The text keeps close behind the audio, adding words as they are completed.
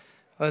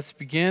Let's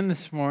begin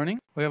this morning.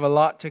 We have a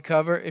lot to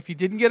cover. If you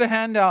didn't get a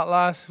handout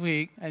last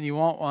week and you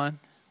want one,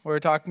 we're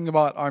talking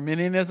about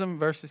Arminianism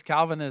versus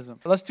Calvinism.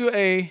 Let's do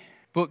a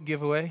book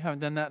giveaway. Haven't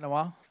done that in a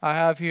while. I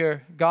have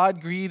here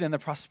God, Greed, and the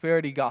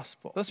Prosperity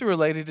Gospel. Those are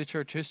related to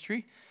church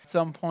history. At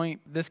some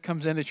point, this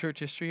comes into church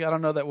history. I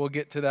don't know that we'll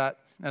get to that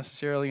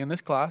necessarily in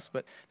this class,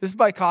 but this is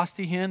by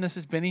Costi Hinn. This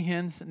is Benny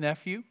Hinn's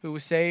nephew who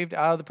was saved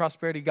out of the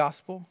Prosperity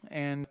Gospel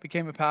and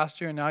became a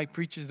pastor, and now he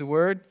preaches the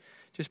Word.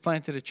 Just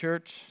planted a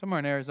church somewhere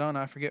in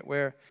Arizona, I forget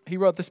where. He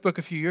wrote this book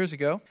a few years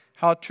ago,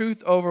 How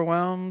Truth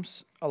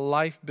Overwhelms a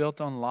Life Built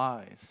on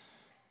Lies.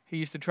 He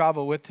used to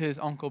travel with his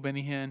uncle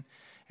Benny Hinn,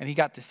 and he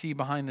got to see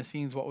behind the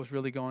scenes what was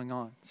really going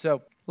on.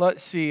 So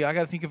let's see, I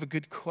got to think of a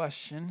good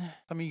question.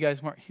 Some of you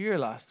guys weren't here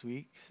last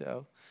week,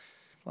 so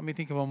let me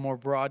think of a more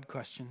broad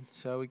question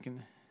so we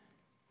can.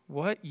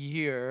 What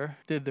year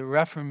did the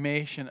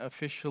Reformation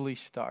officially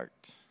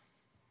start?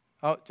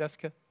 Oh,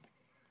 Jessica?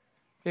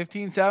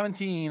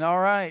 1517. All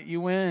right, you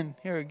win.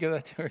 Here, give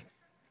that to her.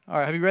 All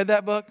right, have you read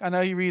that book? I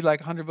know you read like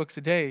 100 books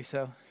a day,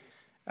 so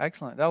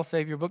excellent. That'll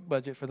save your book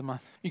budget for the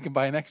month. You can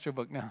buy an extra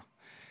book now.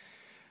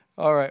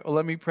 All right, well,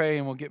 let me pray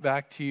and we'll get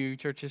back to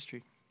church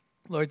history.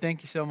 Lord,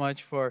 thank you so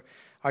much for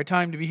our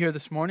time to be here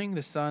this morning.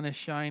 The sun is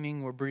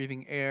shining. We're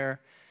breathing air.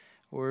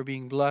 We're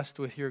being blessed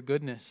with your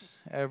goodness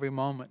every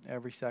moment,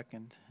 every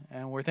second.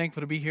 And we're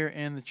thankful to be here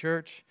in the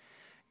church,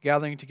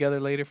 gathering together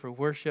later for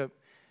worship,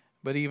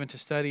 but even to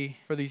study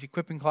for these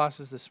equipping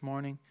classes this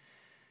morning.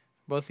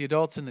 Both the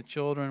adults and the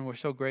children, we're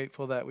so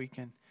grateful that we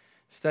can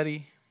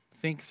study,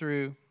 think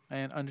through,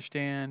 and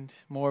understand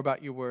more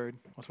about your word.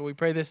 So we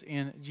pray this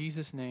in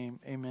Jesus' name,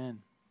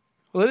 amen.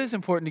 Well, it is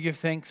important to give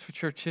thanks for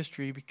church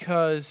history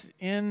because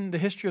in the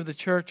history of the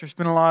church, there's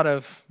been a lot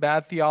of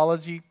bad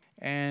theology,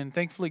 and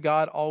thankfully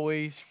God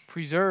always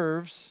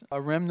preserves a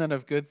remnant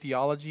of good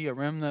theology, a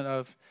remnant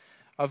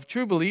of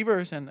true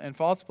believers and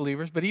false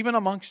believers. But even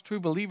amongst true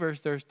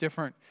believers, there's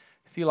different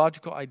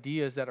theological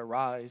ideas that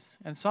arise.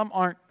 And some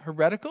aren't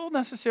heretical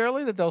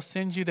necessarily, that they'll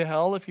send you to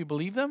hell if you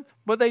believe them,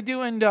 but they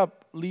do end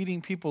up leading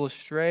people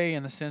astray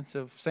in the sense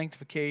of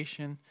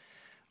sanctification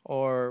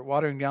or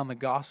watering down the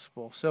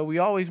gospel. So we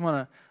always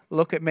want to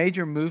look at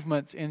major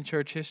movements in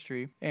church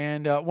history.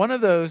 And one of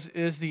those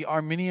is the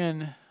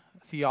Arminian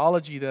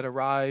theology that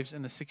arrives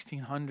in the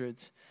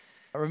 1600s.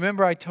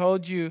 Remember I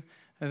told you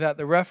that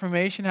the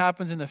Reformation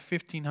happens in the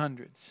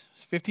 1500s.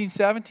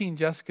 1517,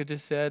 Jessica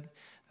just said.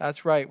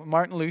 That's right.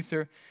 Martin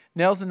Luther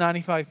nails the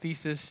 95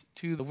 Thesis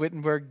to the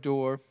Wittenberg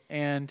door.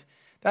 And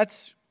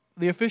that's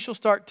the official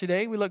start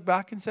today. We look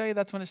back and say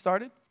that's when it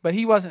started. But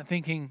he wasn't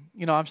thinking,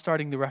 I'm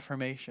starting the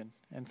Reformation.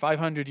 And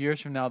 500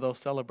 years from now, they'll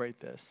celebrate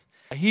this.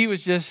 He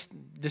was just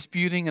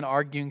disputing and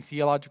arguing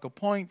theological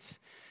points.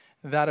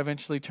 That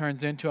eventually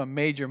turns into a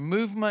major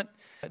movement.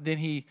 Then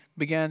he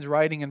begins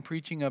writing and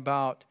preaching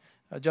about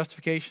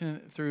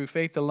justification through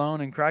faith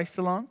alone in Christ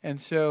alone. And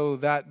so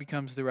that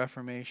becomes the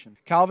Reformation.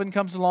 Calvin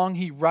comes along.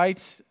 He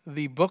writes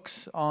the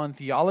books on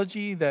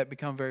theology that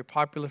become very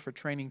popular for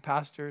training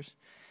pastors.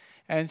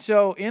 And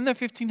so in the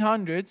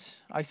 1500s,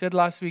 I said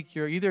last week,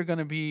 you're either going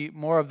to be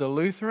more of the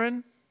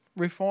Lutheran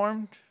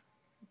Reformed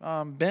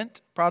bent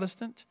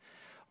Protestant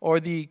or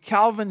the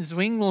Calvin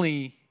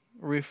Zwingli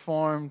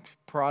Reformed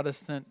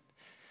Protestant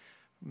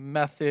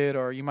method,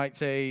 or you might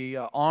say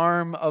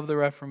arm of the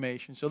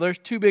Reformation. So there's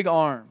two big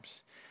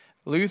arms,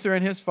 Luther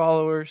and his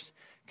followers,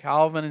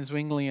 Calvin and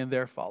Zwingli and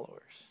their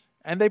followers.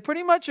 And they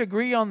pretty much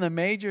agree on the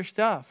major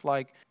stuff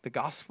like the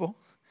gospel,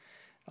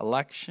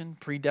 election,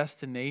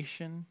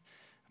 predestination,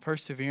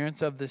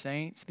 perseverance of the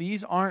saints.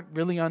 These aren't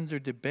really under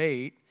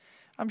debate.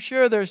 I'm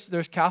sure there's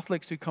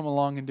Catholics who come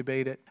along and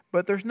debate it,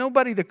 but there's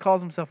nobody that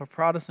calls himself a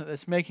Protestant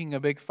that's making a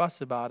big fuss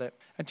about it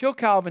until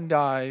Calvin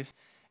dies.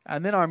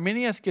 And then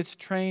Arminius gets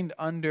trained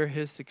under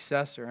his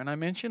successor. And I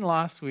mentioned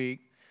last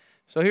week,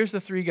 so here's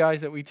the three guys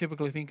that we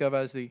typically think of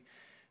as the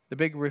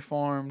big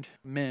Reformed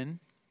men,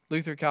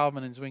 Luther,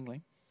 Calvin, and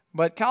Zwingli.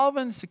 But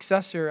Calvin's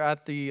successor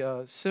at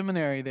the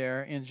seminary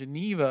there in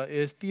Geneva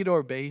is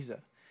Theodore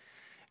Beza.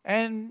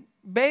 And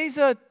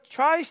Beza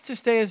tries to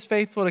stay as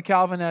faithful to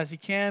Calvin as he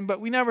can,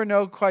 but we never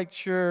know quite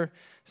sure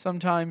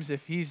sometimes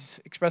if he's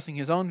expressing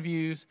his own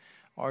views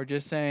or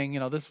just saying,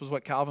 this was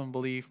what Calvin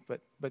believed,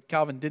 but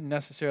Calvin didn't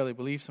necessarily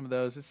believe some of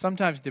those. It's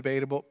sometimes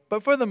debatable.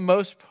 But for the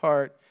most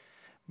part,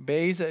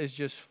 Beza is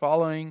just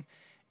following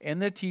in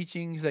the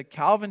teachings that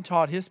Calvin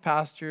taught his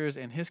pastors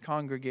and his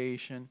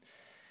congregation.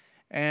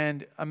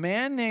 And a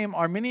man named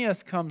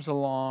Arminius comes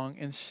along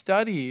and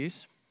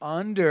studies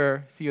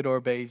under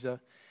Theodore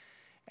Beza.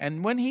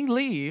 And when he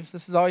leaves,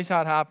 this is always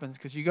how it happens,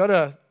 because you go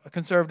to a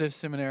conservative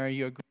seminary,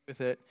 you agree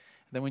with it.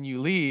 And then when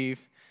you leave,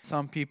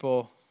 some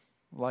people,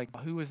 like,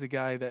 who was the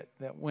guy that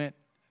went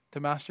to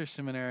Master's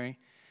Seminary,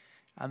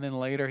 and then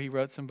later he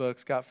wrote some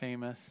books, got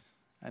famous,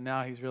 and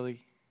now he's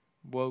really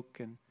woke,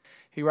 and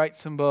he writes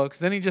some books.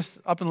 Then he just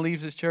up and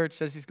leaves his church,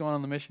 says he's going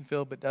on the mission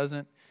field, but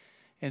doesn't.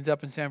 Ends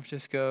up in San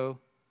Francisco,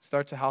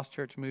 starts a house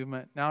church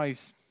movement. Now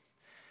he's,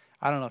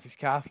 I don't know if he's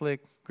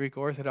Catholic, Greek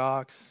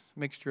Orthodox,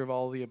 mixture of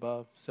all of the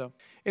above. So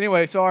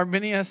anyway, so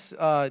Arminius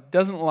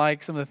doesn't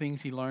like some of the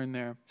things he learned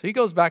there. So he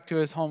goes back to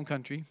his home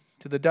country,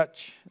 to the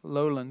Dutch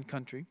lowland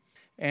country,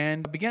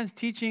 and begins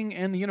teaching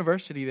in the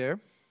university there.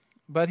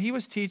 But he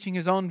was teaching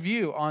his own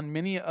view on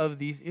many of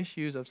these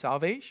issues of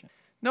salvation.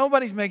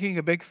 Nobody's making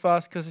a big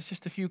fuss because it's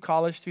just a few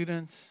college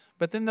students.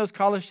 But then those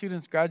college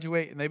students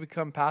graduate and they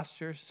become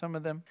pastors, some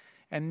of them.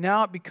 And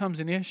now it becomes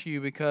an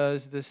issue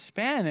because the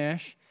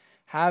Spanish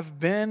have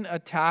been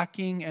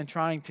attacking and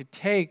trying to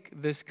take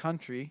this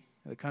country,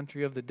 the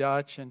country of the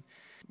Dutch, and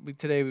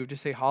today we would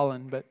just say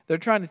Holland, but they're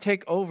trying to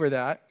take over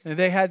that. And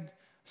they had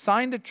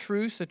signed a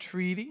truce, a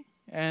treaty,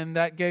 and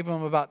that gave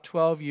them about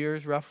 12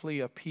 years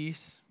roughly of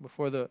peace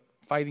before the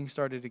fighting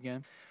started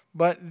again.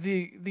 But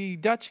the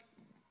Dutch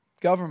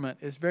government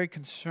is very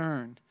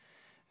concerned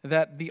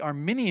that the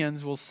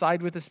Arminians will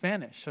side with the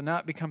Spanish. So now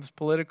it becomes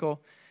political,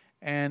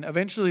 and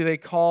eventually they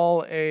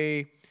call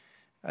a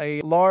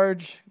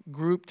large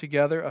group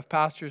together of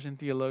pastors and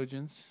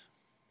theologians.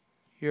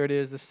 Here it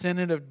is, the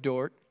Synod of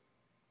Dort.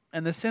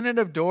 And the Synod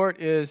of Dort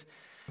is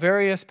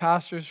various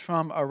pastors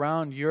from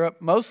around Europe,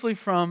 mostly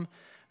from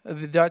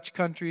the Dutch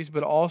countries,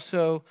 but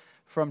also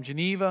from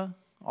Geneva,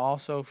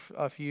 also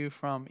a few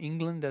from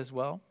England as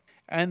well.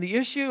 And the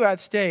issue at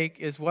stake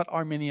is what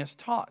Arminius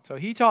taught. So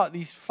he taught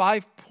these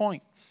 5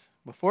 points.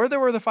 Before there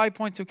were the 5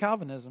 points of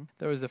Calvinism,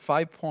 there was the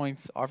 5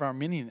 points of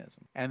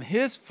Arminianism. And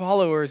his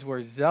followers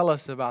were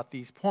zealous about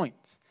these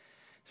points.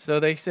 So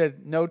they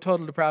said, no,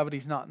 total depravity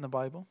is not in the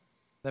Bible.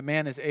 That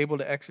man is able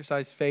to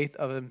exercise faith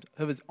of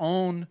his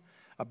own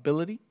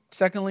ability.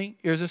 Secondly,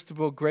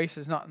 irresistible grace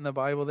is not in the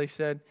Bible. They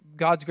said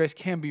God's grace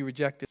can be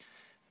rejected.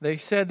 They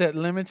said that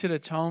limited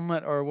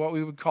atonement, or what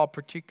we would call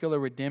particular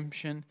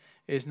redemption,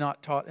 is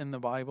not taught in the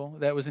Bible.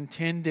 That was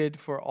intended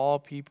for all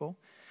people.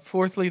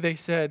 Fourthly, they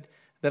said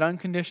that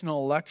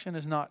unconditional election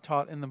is not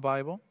taught in the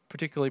Bible,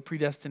 particularly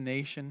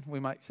predestination, we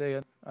might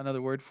say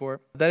another word for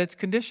it. That it's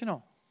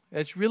conditional.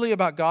 It's really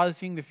about God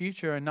seeing the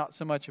future and not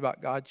so much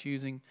about God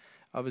choosing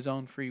of his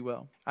own free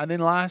will. And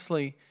then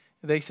lastly,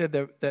 they said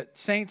that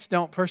saints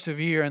don't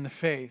persevere in the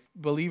faith.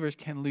 Believers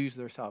can lose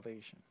their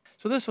salvation.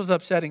 So this was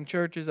upsetting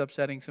churches,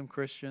 upsetting some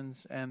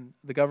Christians, and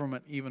the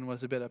government even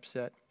was a bit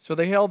upset. So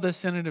they held this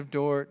Synod of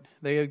Dort.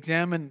 They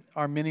examined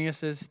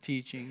Arminius'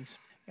 teachings,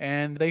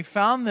 and they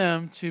found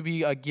them to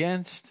be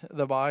against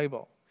the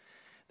Bible.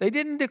 They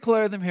didn't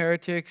declare them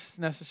heretics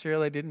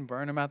necessarily. They didn't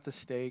burn them at the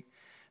stake.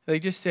 They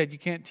just said, you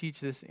can't teach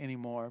this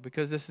anymore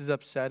because this is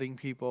upsetting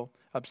people,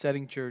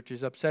 upsetting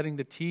churches, upsetting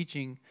the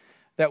teaching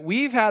that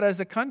we've had as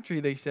a country,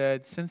 they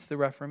said, since the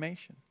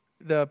Reformation.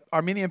 The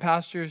Arminian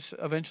pastors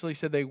eventually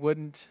said they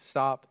wouldn't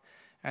stop,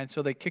 and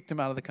so they kicked them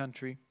out of the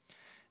country,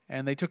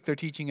 and they took their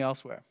teaching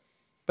elsewhere.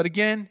 But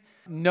again,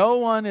 no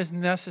one is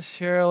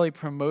necessarily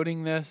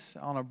promoting this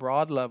on a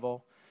broad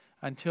level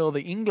until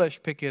the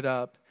English pick it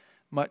up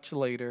much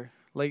later,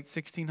 late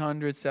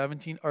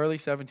 1600s, early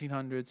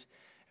 1700s.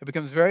 It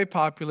becomes very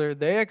popular.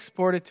 They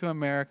export it to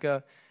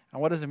America.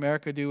 And what does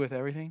America do with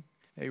everything?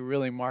 They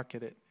really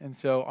market it. And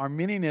so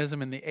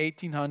Arminianism in the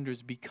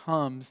 1800s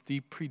becomes the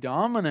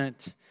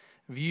predominant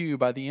view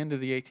by the end of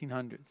the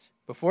 1800s.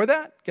 Before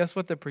that, guess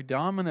what the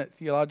predominant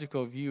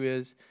theological view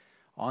is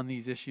on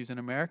these issues in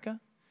America?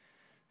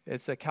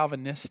 It's a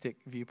Calvinistic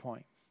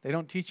viewpoint. They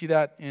don't teach you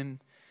that in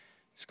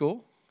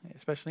school,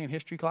 especially in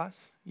history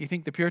class. You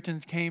think the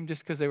Puritans came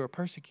just because they were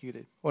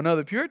persecuted. Well, no,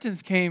 the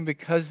Puritans came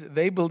because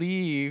they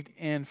believed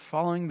in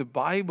following the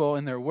Bible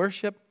in their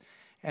worship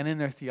and in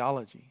their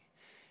theology.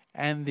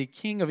 And the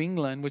King of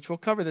England, which we'll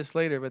cover this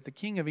later, but the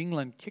King of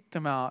England kicked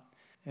them out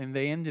and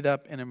they ended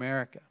up in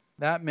America.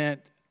 That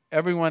meant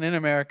everyone in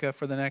America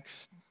for the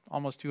next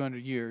almost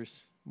 200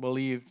 years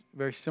believed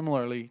very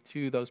similarly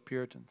to those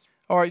Puritans.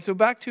 All right, so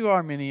back to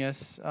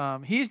Arminius.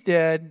 He's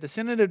dead. The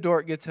Synod of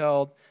Dort gets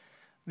held.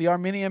 The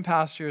Arminian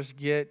pastors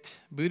get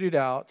booted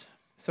out.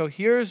 So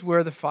here's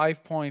where the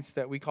 5 points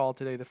that we call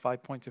today the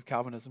 5 points of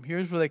Calvinism,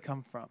 here's where they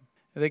come from.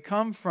 They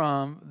come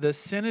from the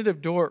Synod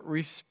of Dort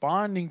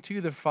responding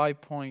to the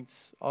 5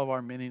 points of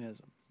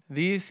Arminianism.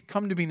 These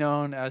come to be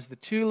known as the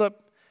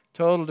tulip,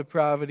 total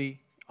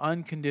depravity,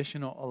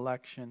 unconditional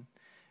election,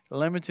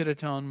 limited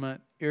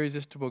atonement,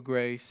 irresistible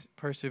grace,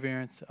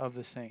 perseverance of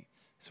the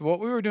saints. So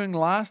what we were doing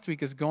last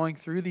week is going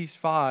through these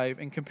 5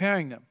 and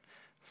comparing them.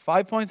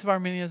 5 points of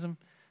Arminianism,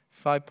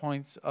 5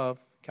 points of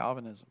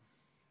Calvinism.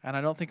 And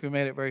I don't think we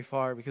made it very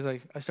far because I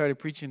started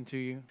preaching to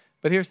you.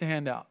 But here's the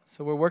handout.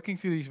 So we're working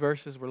through these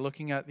verses. We're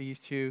looking at these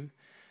two.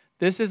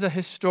 This is a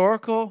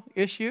historical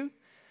issue,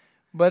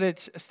 but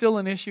it's still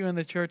an issue in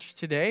the church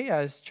today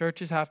as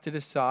churches have to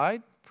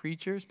decide.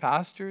 Preachers,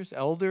 pastors,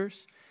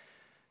 elders,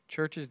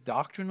 churches'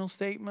 doctrinal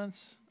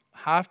statements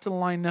have to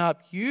line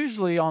up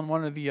usually on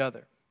one or the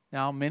other.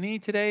 Now, many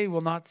today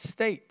will not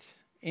state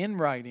in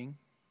writing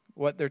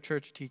what their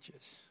church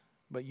teaches,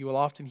 but you will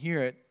often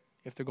hear it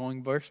if they're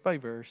going verse by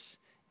verse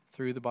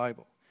through the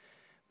Bible,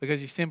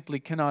 because you simply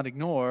cannot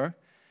ignore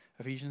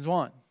Ephesians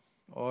 1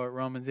 or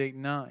Romans 8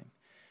 and 9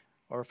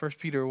 or 1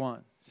 Peter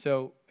 1.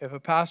 So if a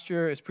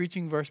pastor is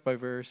preaching verse by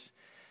verse,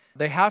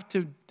 They have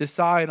to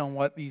decide on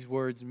what these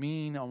words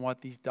mean, on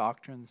what these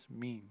doctrines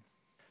mean.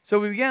 So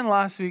we began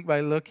last week by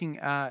looking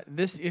at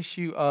this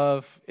issue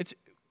of,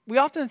 we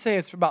often say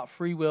it's about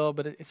free will,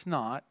 but it's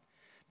not.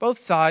 Both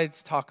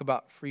sides talk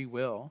about free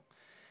will.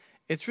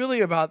 It's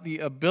really about the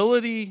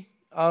ability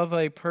of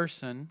a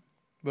person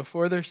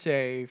before they're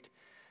saved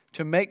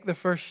to make the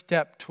first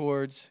step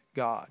towards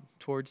God,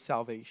 towards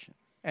salvation.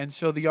 And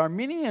so the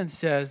Arminian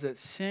says that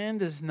sin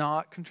does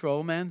not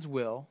control man's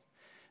will,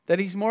 that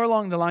he's more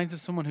along the lines of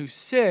someone who's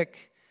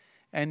sick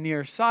and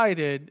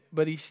nearsighted,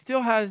 but he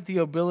still has the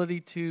ability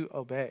to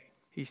obey.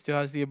 He still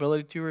has the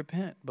ability to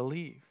repent,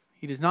 believe.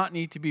 He does not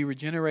need to be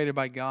regenerated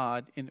by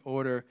God in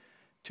order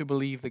to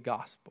believe the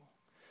gospel.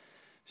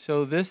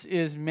 So this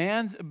is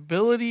man's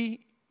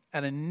ability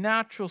at a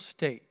natural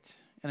state.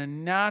 In a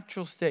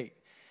natural state.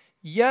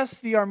 Yes,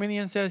 the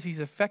Arminian says he's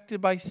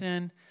affected by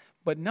sin,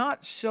 but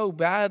not so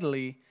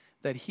badly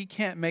that he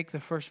can't make the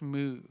first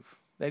move,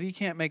 that he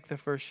can't make the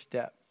first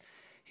step.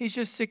 He's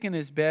just sick in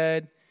his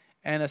bed,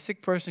 and a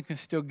sick person can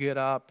still get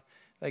up.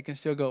 They can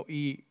still go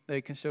eat.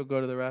 They can still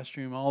go to the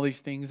restroom. All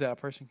these things that a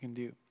person can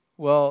do.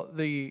 Well,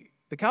 the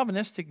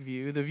Calvinistic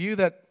view, the view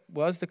that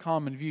was the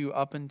common view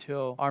up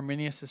until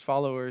Arminius'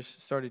 followers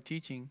started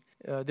teaching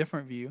a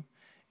different view,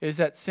 is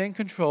that sin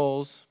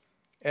controls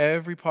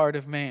every part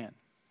of man,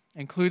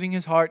 including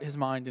his heart, his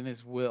mind, and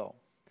his will.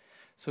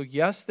 So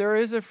yes, there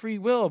is a free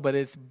will, but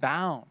it's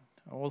bound.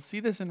 We'll see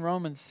this in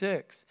Romans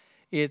 6.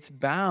 It's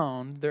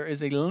bound. There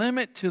is a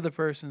limit to the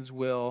person's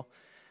will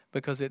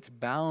because it's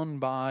bound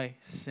by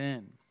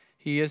sin.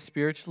 He is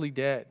spiritually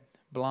dead,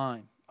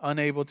 blind,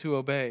 unable to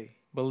obey,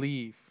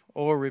 believe,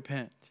 or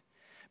repent.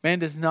 Man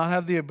does not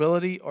have the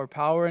ability or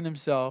power in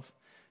himself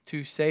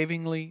to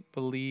savingly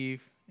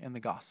believe in the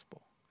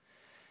gospel.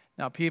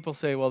 Now people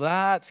say, well,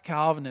 that's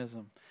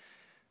Calvinism.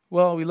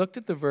 Well, we looked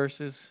at the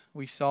verses.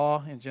 We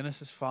saw in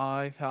Genesis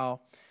 5 how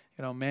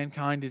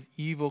mankind is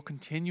evil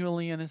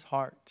continually in his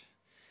heart.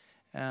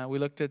 We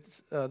looked at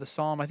the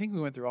Psalm. I think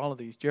we went through all of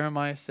these.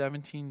 Jeremiah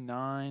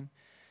 17:9.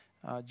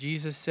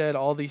 Jesus said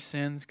all these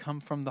sins come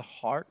from the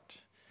heart.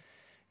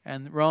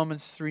 And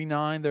Romans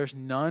 3:9, there's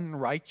none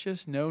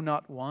righteous, no,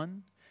 not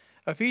one.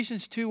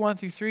 Ephesians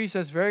 2:1-3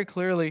 says very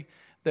clearly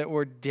that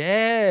we're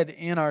dead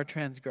in our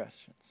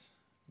transgressions.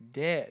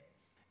 Dead.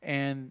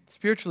 And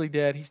spiritually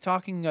dead. He's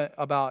talking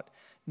about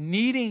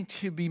needing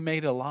to be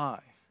made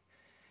alive.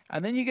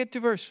 And then you get to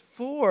verse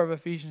 4 of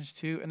Ephesians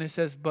 2, and it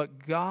says,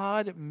 but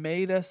God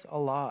made us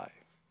alive.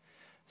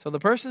 So the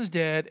person's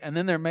dead, and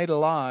then they're made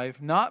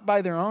alive, not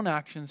by their own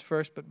actions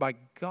first, but by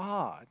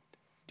God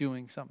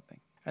doing something.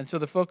 And so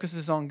the focus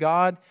is on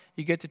God.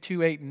 You get to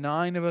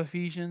 2:8-9 of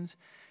Ephesians,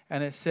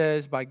 and it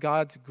says, by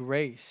God's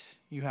grace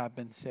you have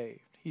been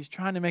saved. He's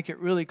trying to make it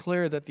really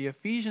clear that the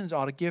Ephesians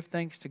ought to give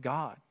thanks to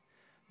God,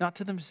 not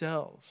to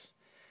themselves.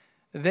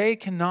 They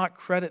cannot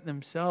credit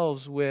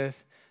themselves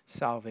with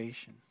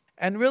salvation.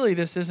 And really,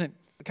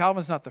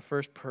 Calvin's not the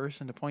first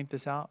person to point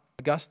this out.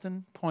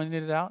 Augustine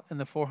pointed it out in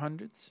the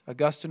 400s.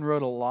 Augustine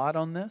wrote a lot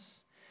on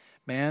this.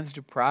 Man's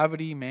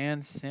depravity,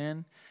 man's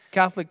sin.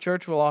 Catholic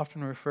Church will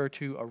often refer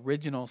to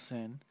original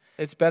sin.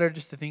 It's better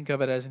just to think of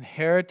it as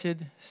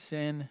inherited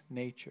sin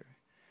nature.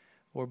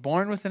 We're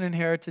born with an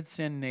inherited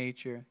sin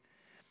nature,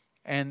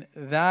 and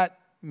that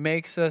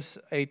makes us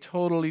a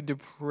totally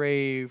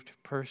depraved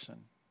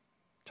person.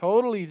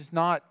 Totally is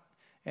not,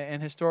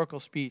 in historical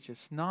speech,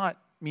 it's not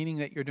meaning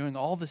that you're doing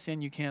all the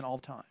sin you can all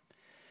the time.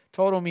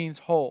 Total means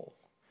whole.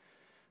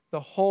 The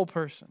whole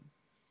person.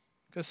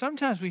 Because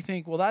sometimes we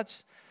think, well,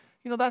 that's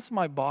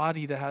my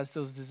body that has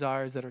those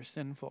desires that are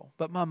sinful.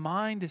 But my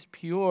mind is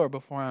pure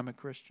before I'm a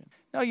Christian.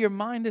 No, your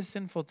mind is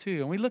sinful too.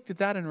 And we looked at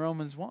that in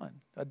Romans 1,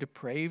 a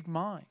depraved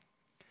mind.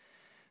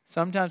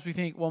 Sometimes we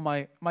think, well,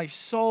 my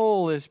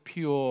soul is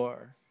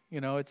pure.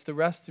 It's the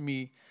rest of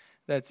me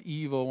that's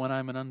evil when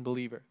I'm an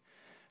unbeliever.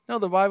 No,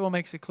 the Bible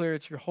makes it clear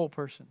it's your whole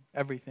person,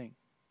 everything.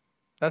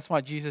 That's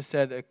why Jesus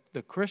said that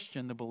the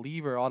Christian, the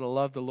believer, ought to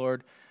love the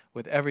Lord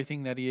with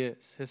everything that he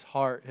is, his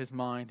heart, his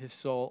mind, his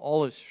soul,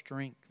 all his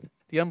strength.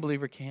 The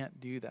unbeliever can't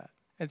do that.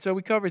 And so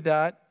we covered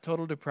that,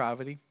 total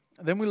depravity.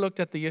 And then we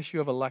looked at the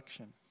issue of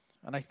election.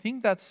 And I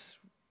think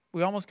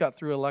we almost got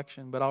through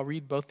election, but I'll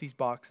read both these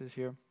boxes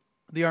here.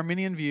 The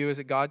Arminian view is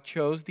that God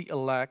chose the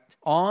elect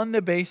on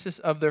the basis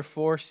of their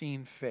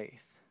foreseen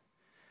faith,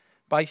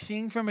 by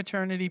seeing from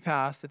eternity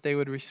past that they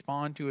would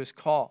respond to his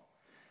call.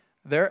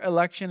 Their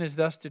election is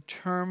thus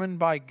determined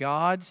by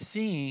God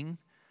seeing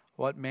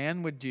what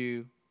man would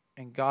do,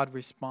 and God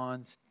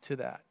responds to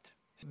that.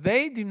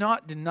 They do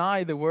not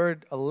deny the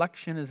word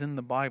election is in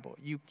the Bible.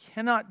 You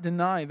cannot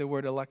deny the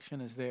word election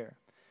is there.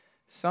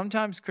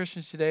 Sometimes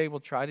Christians today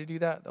will try to do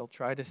that. They'll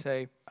try to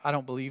say, I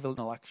don't believe in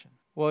election.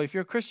 Well, if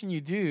you're a Christian,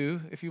 you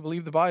do, if you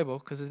believe the Bible,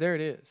 because there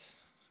it is.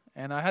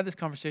 And I had this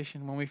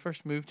conversation when we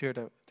first moved here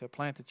to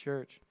plant a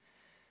church.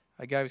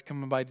 A guy was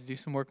coming by to do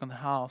some work on the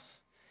house.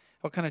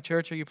 What kind of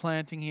church are you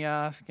planting, he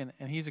asked.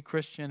 And he's a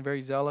Christian,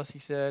 very zealous, he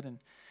said. And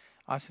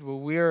I said, well,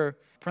 we're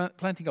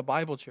planting a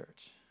Bible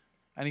church.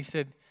 And he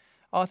said,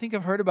 oh, I think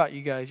I've heard about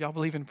you guys. Y'all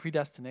believe in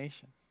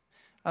predestination.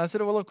 And I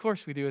said, well, of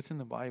course we do. It's in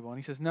the Bible. And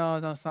he says, no,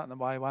 it's not in the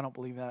Bible. I don't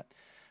believe that.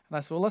 And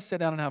I said, well, let's sit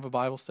down and have a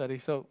Bible study.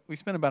 So we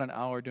spent about an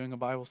hour doing a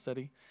Bible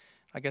study.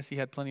 I guess he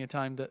had plenty of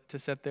time to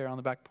sit there on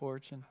the back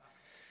porch. And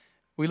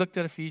we looked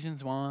at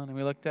Ephesians 1 and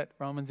we looked at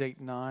Romans 8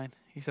 and 9.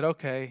 He said,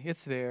 okay,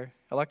 it's there.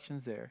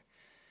 Election's there.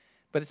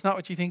 But it's not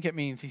what you think it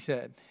means, he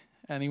said.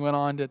 And he went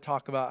on to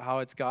talk about how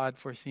it's God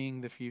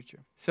foreseeing the future.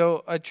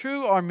 So a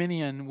true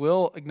Arminian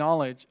will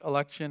acknowledge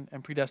election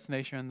and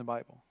predestination in the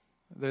Bible.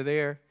 They're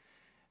there.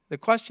 The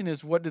question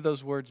is, what do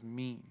those words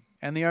mean?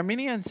 And the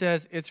Arminian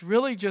says it's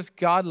really just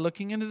God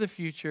looking into the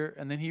future,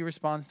 and then he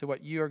responds to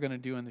what you are going to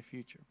do in the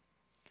future.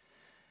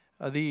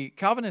 The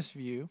Calvinist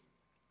view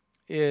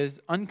is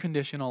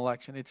unconditional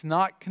election. It's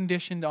not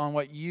conditioned on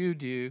what you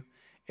do.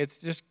 It's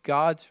just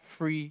God's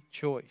free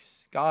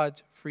choice,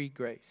 God's free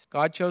grace.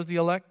 God chose the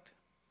elect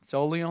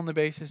solely on the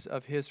basis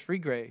of his free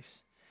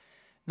grace,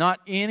 not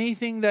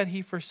anything that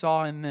he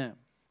foresaw in them.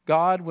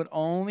 God would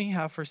only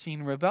have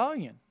foreseen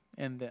rebellion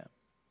in them.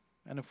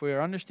 And if we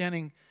are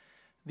understanding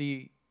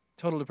the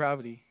total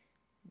depravity,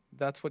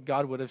 that's what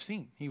God would have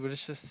seen. He would have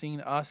just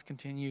seen us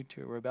continue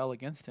to rebel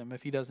against him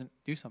if he doesn't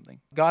do something.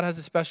 God has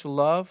a special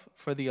love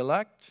for the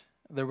elect.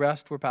 The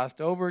rest were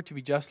passed over to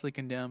be justly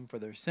condemned for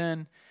their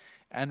sin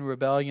and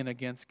rebellion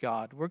against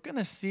God. We're going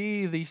to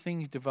see these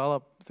things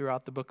develop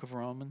throughout the book of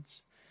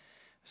Romans.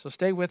 So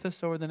stay with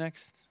us over the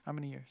next, how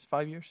many years?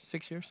 5 years?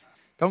 6 years?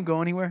 Don't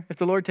go anywhere. If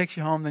the Lord takes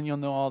you home, then you'll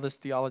know all this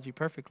theology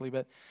perfectly.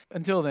 But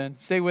until then,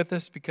 stay with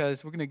us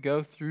because we're going to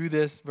go through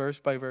this verse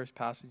by verse,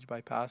 passage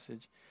by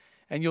passage.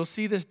 And you'll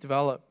see this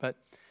develop. But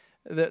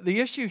the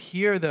issue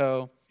here,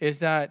 though, is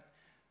that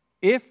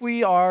if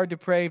we are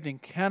depraved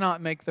and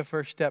cannot make the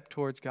first step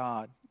towards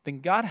God, then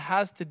God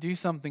has to do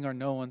something or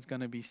no one's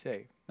going to be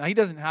saved. Now, he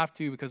doesn't have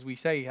to because we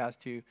say he has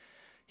to.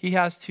 He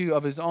has to,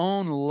 of his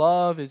own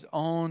love, his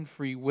own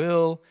free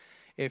will.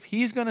 If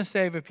he's going to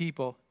save a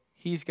people,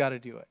 he's got to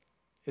do it.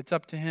 It's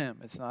up to him.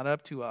 It's not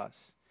up to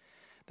us.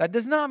 That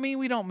does not mean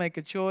we don't make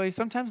a choice.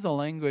 Sometimes the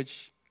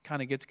language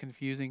kind of gets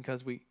confusing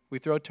because we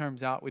throw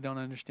terms out we don't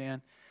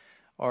understand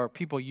or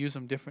people use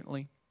them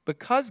differently.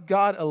 Because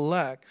God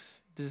elects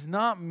does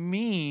not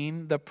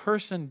mean the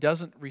person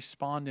doesn't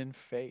respond in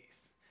faith.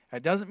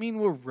 It doesn't mean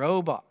we're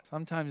robots.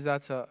 Sometimes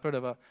that's a sort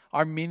of a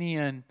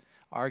Arminian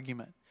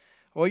argument.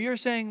 Well, you're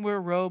saying we're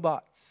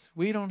robots.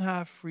 We don't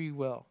have free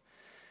will.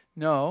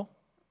 No,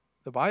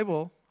 the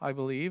Bible, I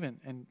believe,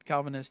 and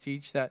Calvinists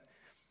teach that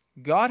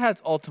God has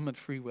ultimate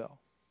free will,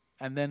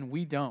 and then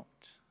we don't.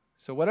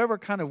 So whatever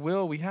kind of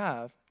will we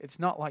have, it's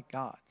not like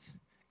God's.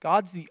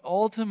 God's the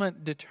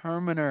ultimate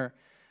determiner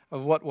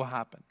of what will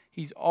happen.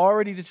 He's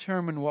already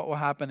determined what will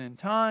happen in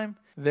time.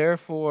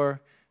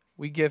 Therefore,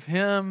 we give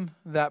him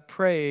that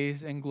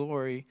praise and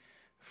glory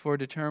for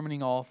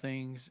determining all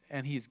things,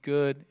 and he's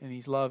good, and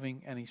he's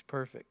loving, and he's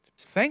perfect.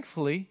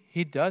 Thankfully,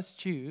 he does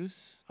choose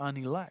an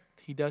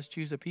elect. He does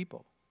choose a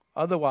people.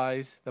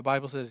 Otherwise, the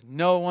Bible says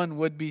no one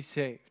would be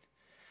saved.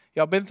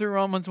 Y'all been through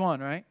Romans 1,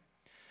 right?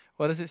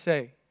 What does it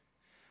say?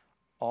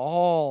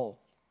 All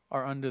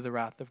are under the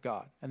wrath of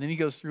God. And then he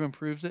goes through and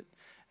proves it.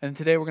 And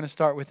today we're going to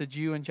start with the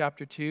Jew in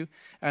chapter 2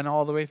 and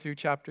all the way through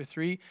chapter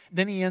 3.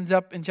 Then he ends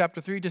up in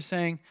chapter 3 just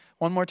saying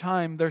one more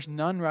time, there's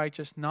none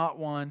righteous, not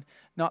one,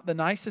 not the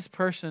nicest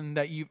person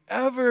that you've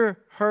ever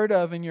heard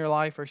of in your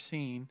life or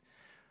seen.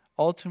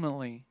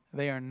 Ultimately,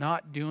 they are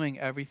not doing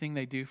everything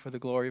they do for the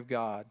glory of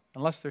God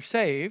unless they're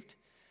saved.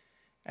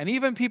 And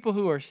even people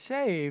who are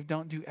saved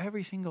don't do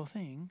every single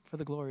thing for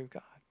the glory of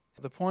God.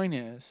 The point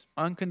is,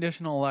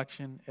 unconditional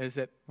election is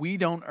that we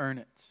don't earn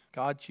it.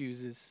 God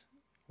chooses.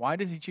 Why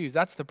does he choose?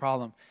 That's the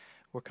problem.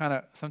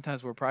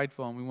 Sometimes we're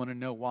prideful and we want to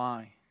know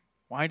why.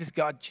 Why does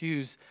God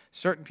choose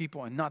certain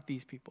people and not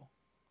these people?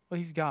 Well,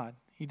 he's God.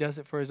 He does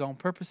it for his own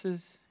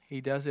purposes.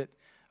 He does it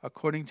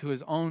according to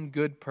his own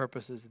good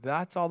purposes.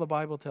 That's all the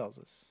Bible tells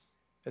us.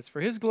 It's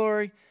for his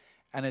glory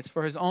and it's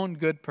for his own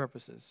good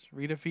purposes.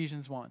 Read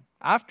Ephesians 1.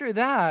 After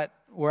that,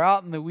 we're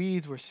out in the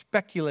weeds. We're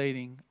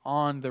speculating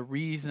on the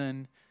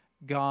reason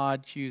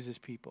God chooses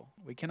people.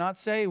 We cannot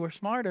say we're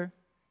smarter.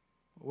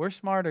 We're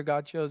smarter.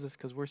 God chose us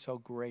because we're so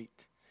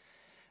great.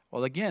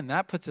 Well, again,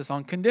 that puts us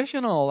on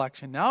conditional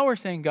election. Now we're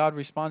saying God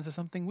responds to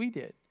something we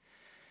did.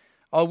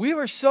 Oh, we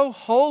were so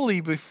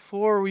holy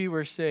before we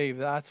were saved.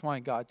 That's why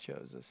God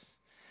chose us.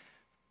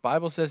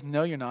 Bible says,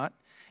 no, you're not.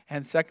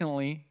 And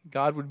secondly,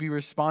 God would be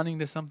responding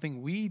to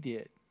something we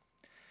did.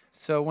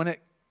 So when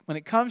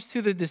it comes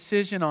to the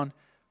decision on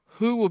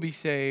who will be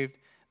saved,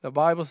 the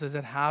Bible says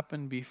it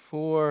happened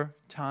before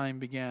time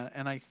began.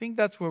 And I think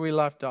that's where we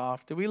left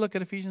off. Did we look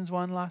at Ephesians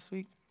 1 last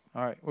week?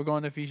 All right, we're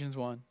going to Ephesians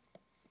 1.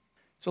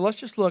 So let's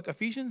just look.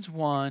 Ephesians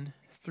 1,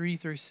 3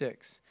 through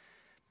 6.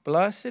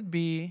 Blessed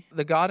be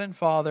the God and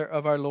Father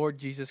of our Lord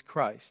Jesus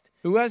Christ,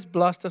 who has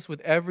blessed us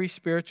with every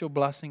spiritual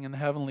blessing in the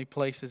heavenly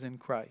places in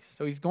Christ.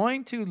 So he's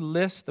going to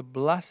list the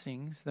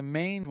blessings, the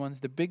main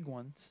ones, the big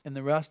ones, in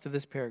the rest of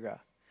this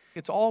paragraph.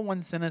 It's all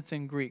one sentence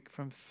in Greek,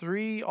 from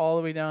 3 all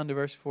the way down to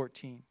verse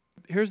 14.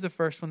 Here's the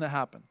first one that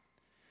happened.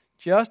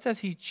 Just as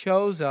he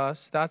chose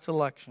us, that's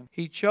election.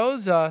 He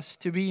chose us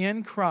to be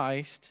in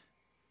Christ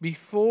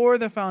before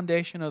the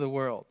foundation of the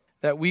world,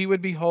 that we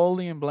would be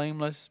holy and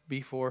blameless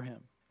before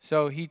him.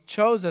 So he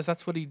chose us.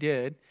 That's what he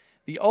did.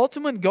 The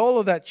ultimate goal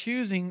of that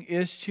choosing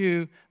is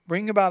to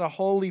bring about a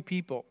holy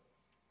people.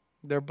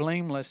 They're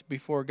blameless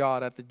before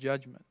God at the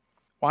judgment.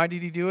 Why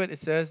did he do it? It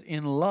says,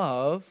 in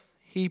love,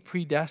 he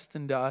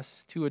predestined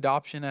us to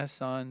adoption as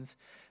sons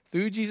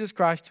through Jesus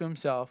Christ to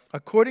himself,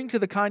 according to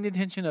the kind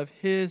intention of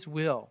his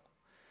will.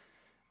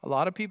 A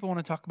lot of people want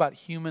to talk about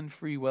human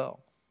free will.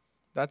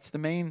 That's the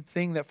main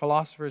thing that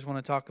philosophers want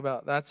to talk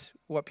about. That's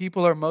what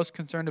people are most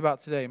concerned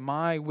about today.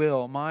 My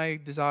will, my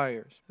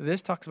desires.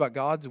 This talks about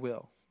God's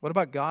will. What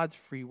about God's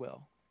free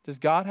will? Does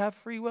God have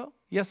free will?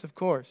 Yes, of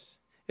course.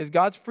 Is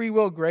God's free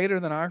will greater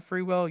than our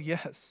free will?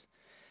 Yes.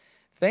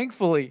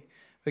 Thankfully,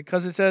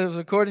 because it says it was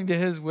according to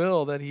his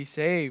will that he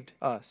saved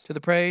us to the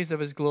praise of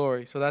his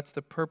glory. So that's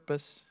the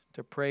purpose,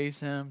 to praise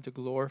him, to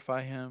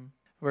glorify him.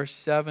 Verse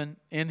 7,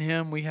 in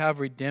him we have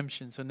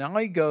redemption. So now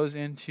he goes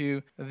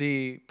into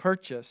the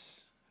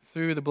purchase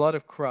through the blood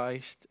of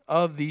Christ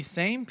of these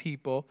same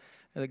people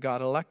that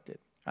God elected.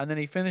 And then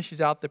he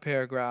finishes out the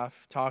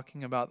paragraph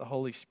talking about the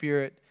Holy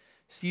Spirit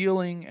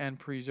sealing and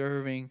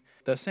preserving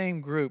the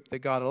same group that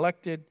God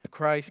elected,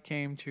 Christ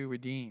came to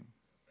redeem.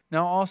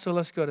 Now also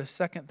let's go to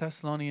 2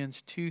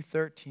 Thessalonians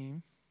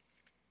 2:13.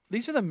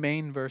 These are the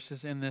main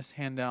verses in this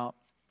handout.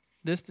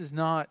 This does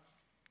not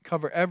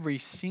cover every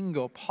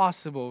single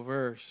possible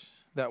verse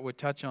that would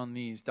touch on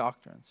these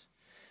doctrines.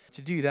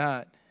 To do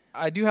that,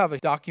 I do have a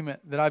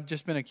document that I've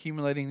just been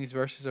accumulating these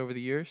verses over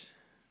the years,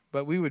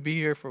 but we would be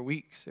here for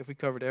weeks if we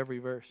covered every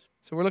verse.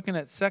 So we're looking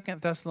at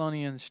 2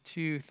 Thessalonians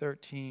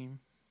 2:13.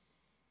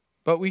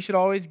 But we should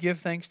always give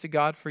thanks to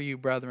God for you,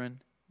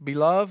 brethren,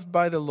 beloved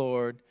by the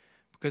Lord,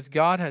 because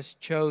God has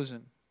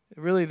chosen.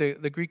 Really,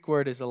 the Greek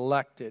word is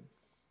elected.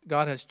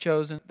 God has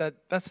chosen.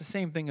 That's the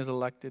same thing as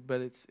elected,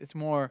 but it's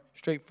more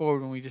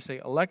straightforward when we just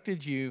say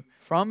elected you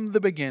from the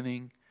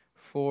beginning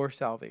for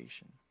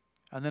salvation.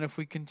 And then if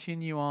we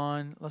continue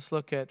on, let's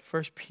look at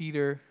 1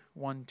 Peter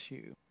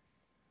 1:2.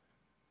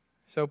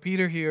 So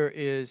Peter here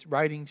is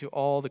writing to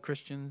all the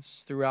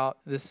Christians throughout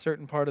this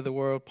certain part of the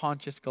world,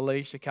 Pontus,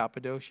 Galatia,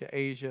 Cappadocia,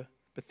 Asia,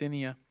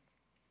 Bithynia,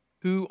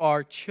 who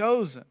are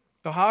chosen.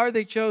 So how are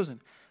they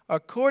chosen?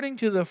 According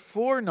to the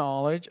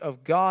foreknowledge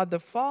of God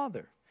the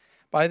Father,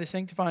 by the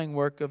sanctifying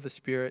work of the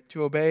Spirit,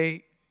 to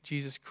obey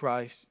Jesus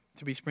Christ,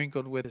 to be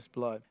sprinkled with his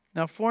blood.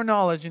 Now,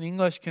 foreknowledge in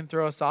English can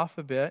throw us off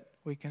a bit.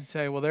 We can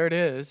say, well, there it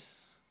is.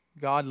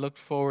 God looked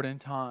forward in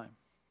time.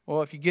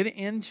 Well, if you get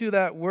into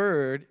that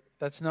word,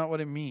 that's not what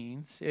it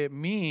means. It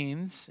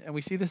means, and we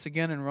see this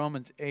again in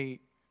Romans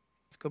 8.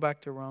 Let's go back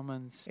to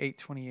Romans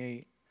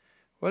 8:28.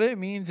 What it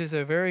means is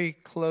a very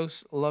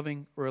close,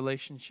 loving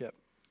relationship.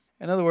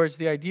 In other words,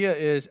 the idea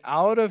is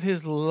out of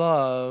his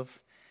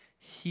love,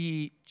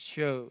 he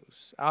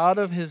chose. Out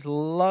of his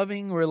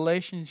loving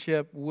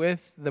relationship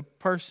with the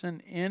person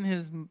in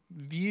his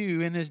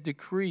view, in his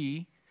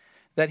decree,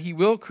 that he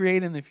will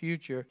create in the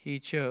future, he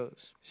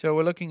chose. So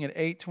we're looking at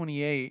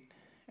 8:28.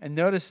 And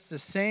notice it's the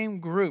same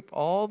group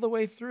all the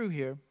way through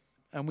here.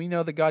 And we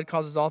know that God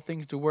causes all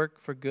things to work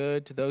for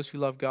good to those who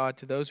love God,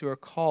 to those who are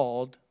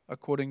called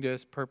according to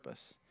his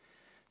purpose.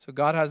 So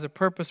God has a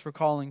purpose for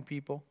calling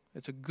people.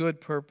 It's a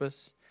good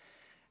purpose.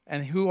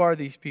 And who are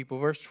these people?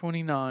 Verse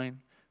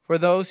 29, for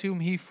those whom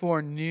he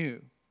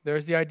foreknew.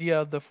 There's the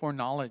idea of the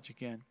foreknowledge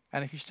again.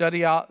 And if you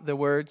study out the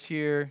words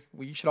here,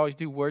 you should always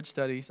do word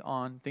studies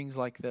on things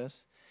like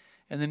this.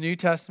 In the New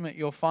Testament,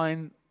 you'll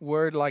find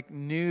word like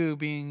knew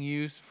being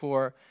used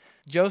for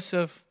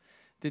Joseph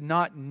did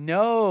not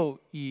know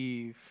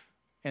Eve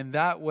in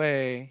that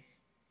way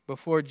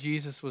before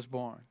Jesus was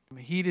born.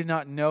 He did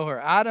not know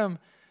her. Adam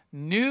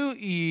knew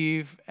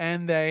Eve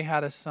and they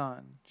had a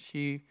son.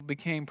 She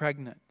became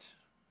pregnant.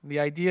 The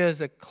idea is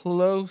a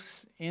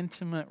close,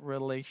 intimate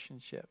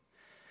relationship.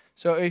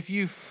 So if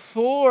you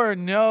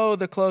foreknow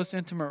the close,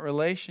 intimate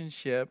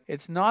relationship,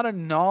 it's not a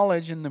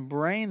knowledge in the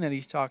brain that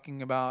he's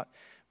talking about,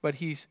 but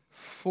he's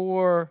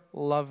for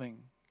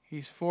loving.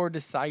 He's for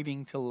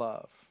deciding to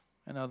love,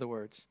 in other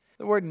words.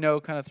 The word know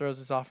kind of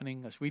throws us off in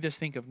English. We just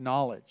think of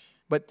knowledge.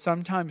 But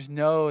sometimes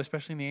know,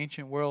 especially in the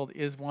ancient world,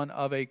 is one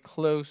of a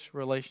close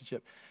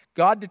relationship.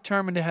 God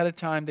determined ahead of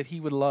time that he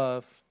would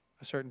love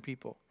a certain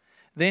people.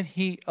 Then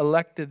he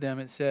elected them,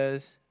 it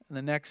says, in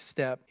the next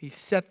step. He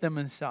set them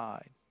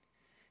aside.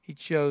 He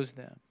chose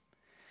them.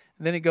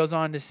 And then it goes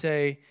on to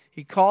say,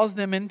 he calls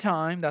them in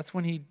time. That's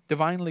when he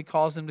divinely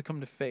calls them to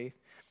come to faith.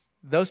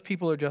 Those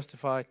people are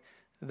justified.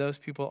 Those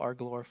people are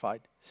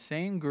glorified.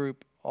 Same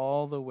group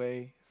all the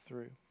way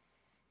through.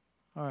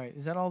 All right,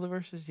 is that all the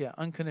verses? Yeah,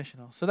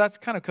 unconditional. So that's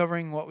kind of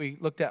covering what we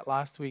looked at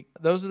last week.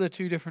 Those are the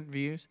two different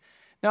views.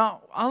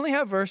 Now, I only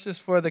have verses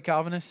for the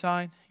Calvinist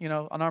side. You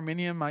know, an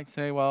Arminian might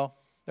say, well,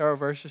 there are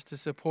verses to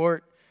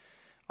support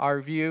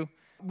our view.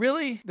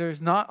 Really,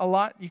 there's not a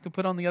lot you can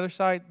put on the other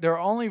side. There are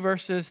only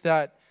verses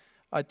that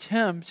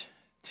attempt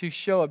to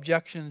show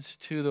objections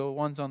to the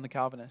ones on the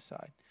Calvinist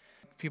side.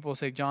 People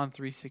say John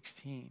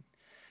 3:16.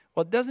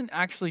 Well, it doesn't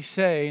actually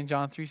say in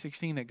John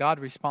 3:16 that God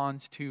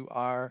responds to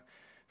our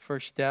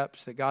first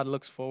steps, that God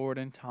looks forward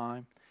in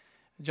time.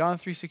 John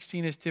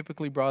 3:16 is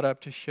typically brought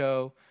up to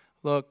show,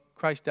 look,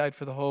 Christ died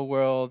for the whole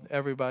world,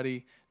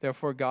 everybody,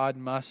 therefore God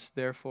must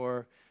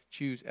therefore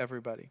choose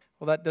everybody.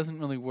 Well, that doesn't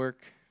really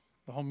work.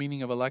 The whole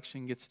meaning of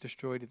election gets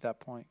destroyed at that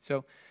point.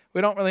 So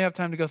we don't really have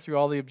time to go through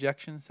all the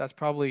objections. That's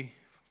probably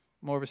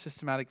more of a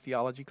systematic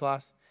theology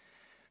class.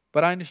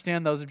 But I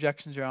understand those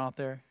objections are out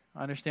there.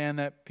 I understand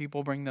that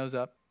people bring those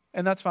up.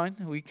 And that's fine.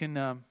 We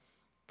can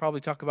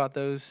probably talk about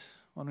those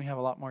when we have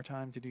a lot more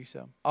time to do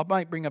so. I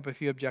might bring up a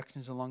few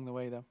objections along the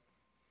way, though.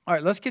 All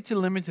right, let's get to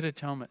limited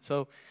atonement.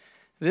 So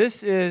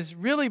this is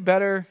really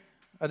better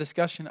a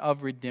discussion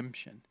of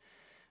redemption.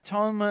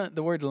 Atonement,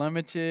 the word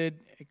limited,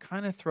 it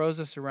kind of throws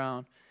us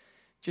around.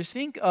 Just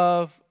think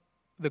of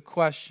the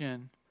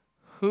question,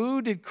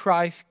 who did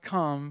Christ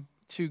come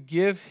to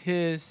give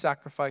his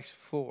sacrifice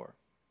for?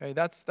 Okay,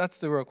 that's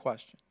the real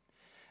question.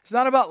 It's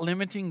not about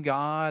limiting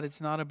God. It's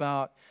not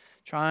about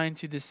trying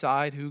to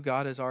decide who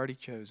God has already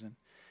chosen.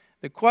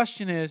 The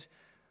question is,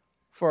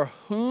 for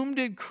whom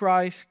did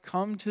Christ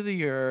come to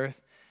the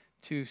earth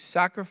to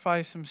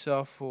sacrifice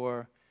himself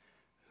for?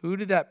 Who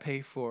did that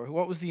pay for?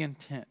 What was the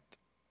intent?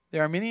 The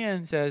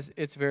Arminian says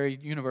it's very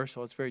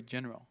universal. It's very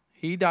general.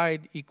 He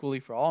died equally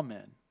for all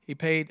men. He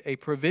paid a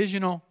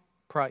provisional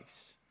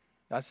price.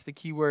 That's the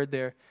key word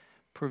there.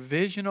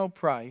 Provisional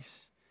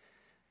price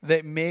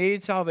that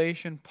made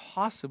salvation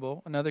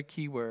possible, another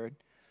key word,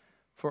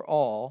 for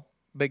all,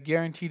 but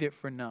guaranteed it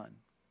for none.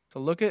 So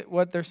look at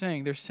what they're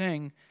saying. They're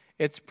saying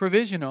it's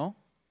provisional.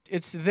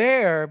 It's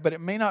there, but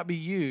it may not be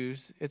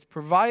used. It's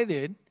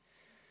provided,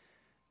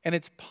 and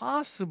it's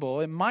possible,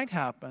 it might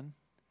happen,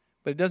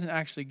 but it doesn't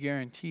actually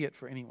guarantee it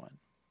for anyone.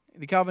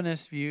 The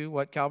Calvinist view,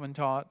 what Calvin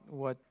taught,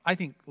 what I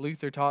think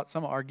Luther taught,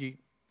 some argue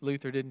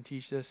Luther didn't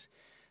teach this.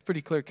 It's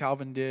pretty clear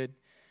Calvin did,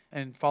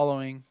 and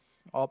following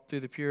all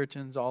through the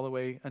Puritans all the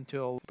way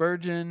until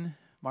Spurgeon,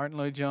 Martin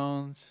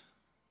Lloyd-Jones,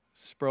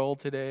 Sproul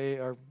today,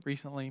 or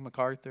recently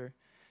MacArthur,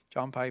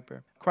 John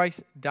Piper.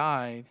 Christ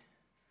died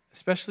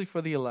especially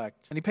for the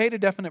elect, and he paid a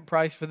definite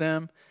price for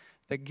them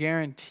that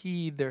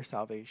guaranteed their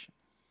salvation.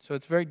 So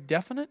it's very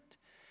definite.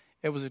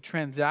 It was a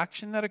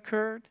transaction that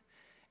occurred,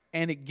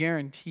 and it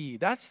guaranteed.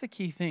 That's the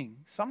key thing.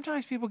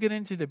 Sometimes people get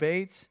into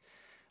debates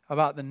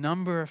about the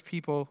number of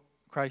people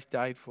Christ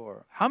died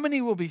for. How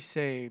many will be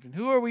saved? And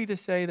who are we to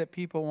say that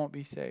people won't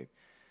be saved?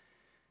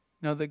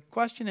 No, the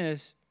question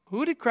is,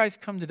 who did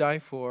Christ come to die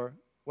for?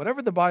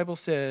 Whatever the Bible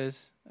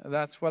says,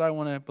 that's what I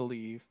want to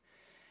believe.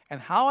 And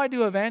how I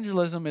do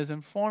evangelism is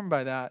informed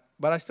by that,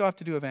 but I still have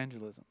to do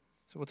evangelism.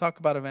 So we'll talk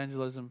about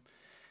evangelism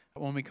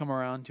when we come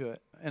around to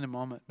it in a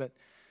moment. But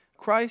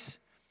Christ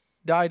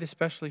died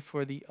especially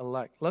for the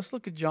elect. Let's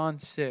look at John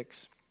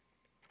 6.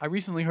 I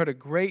recently heard a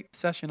great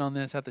session on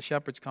this at the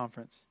Shepherd's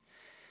Conference.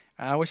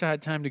 And I wish I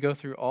had time to go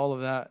through all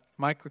of that.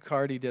 Mike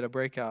Riccardi did a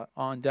breakout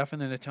on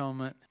definite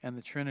atonement and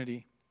the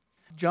Trinity.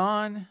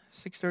 John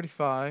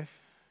 6:35.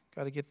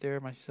 Got to get there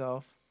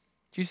myself.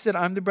 Jesus said,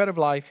 I'm the bread of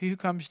life. He who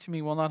comes to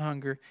me will not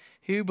hunger.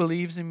 He who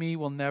believes in me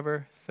will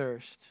never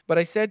thirst. But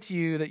I said to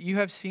you that you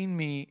have seen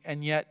me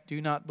and yet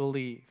do not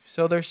believe.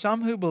 So there's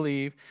some who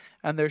believe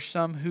and there's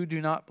some who do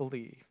not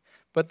believe.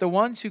 But the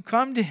ones who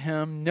come to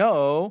him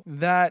know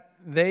that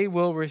they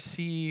will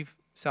receive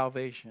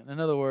salvation.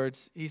 In other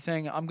words, he's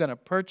saying, I'm going to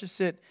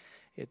purchase it.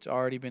 It's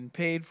already been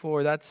paid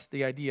for. That's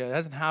the idea. It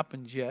hasn't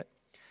happened yet.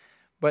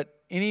 But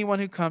anyone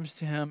who comes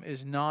to him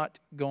is not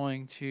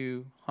going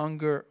to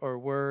hunger or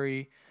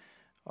worry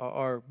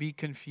or be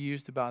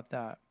confused about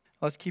that.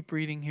 Let's keep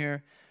reading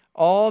here.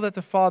 All that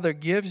the Father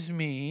gives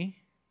me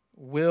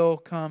will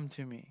come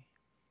to me.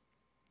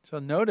 So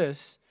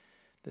notice,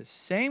 the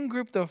same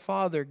group the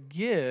Father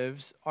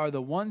gives are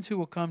the ones who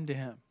will come to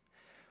him.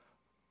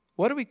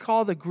 What do we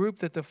call the group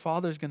that the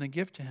Father is going to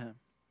give to him?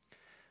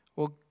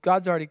 Well,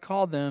 God's already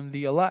called them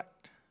the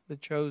elect, the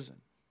chosen.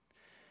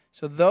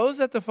 So those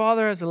that the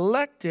Father has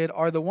elected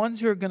are the ones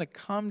who are going to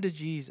come to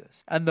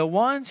Jesus. And the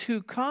ones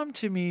who come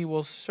to me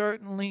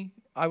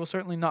I will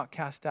certainly not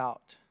cast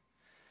out.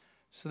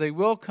 So they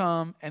will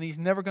come, and he's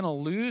never going to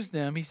lose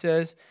them. He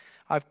says,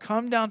 I've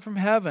come down from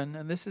heaven,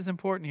 and this is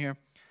important here,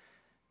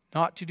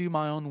 not to do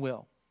my own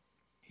will.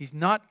 He's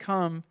not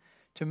come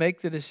to make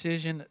the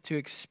decision to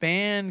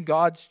expand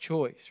God's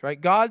choice, right?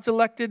 God's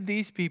elected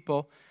these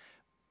people,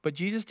 but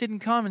Jesus didn't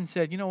come and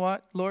said, you know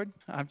what, Lord,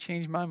 I've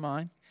changed my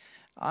mind.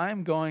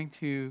 I'm going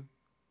to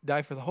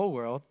die for the whole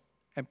world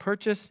and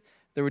purchase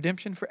the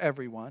redemption for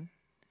everyone.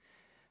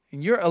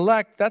 And you're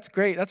elect, that's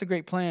great. That's a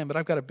great plan, but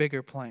I've got a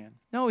bigger plan.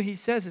 No, he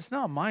says it's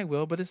not my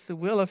will, but it's the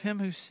will of him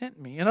who sent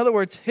me. In other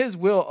words, his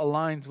will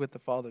aligns with the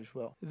Father's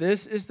will.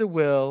 This is the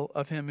will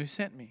of him who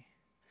sent me.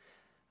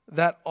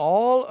 That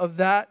all of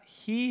that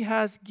he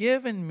has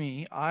given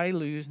me, I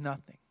lose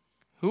nothing.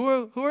 Who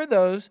are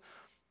those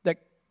that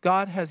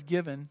God has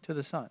given to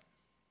the Son?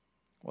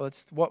 Well,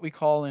 it's what we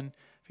call in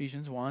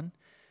Ephesians 1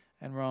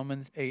 and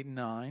Romans 8 and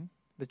 9,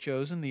 the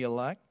chosen, the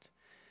elect.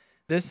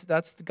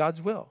 That's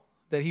God's will,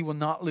 that he will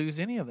not lose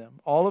any of them.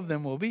 All of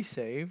them will be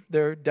saved.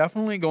 They're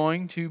definitely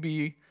going to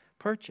be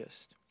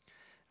purchased.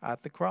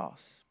 at the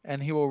cross.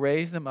 And he will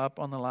raise them up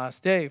on the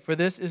last day. For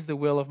this is the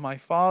will of my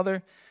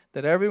Father,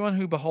 that everyone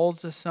who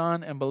beholds the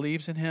Son and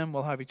believes in him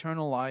will have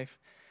eternal life,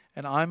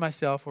 and I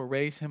myself will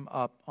raise him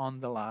up on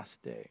the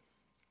last day.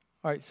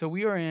 All right, so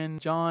we are in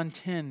John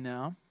 10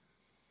 now.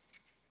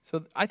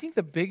 So I think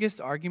the biggest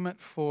argument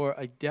for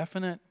a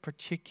definite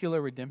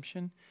particular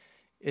redemption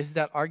is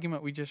that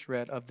argument we just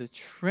read of the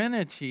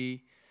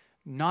Trinity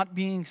not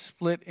being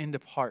split into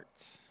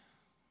parts,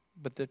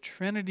 but the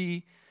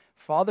Trinity,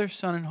 Father,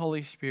 Son, and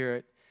Holy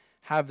Spirit,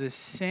 have the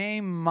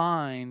same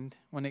mind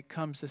when it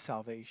comes to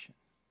salvation.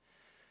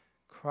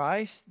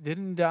 Christ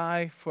didn't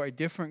die for a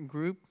different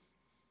group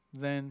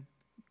than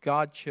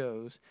God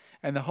chose,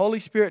 and the Holy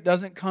Spirit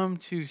doesn't come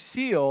to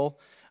seal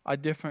a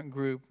different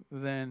group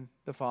than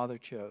the Father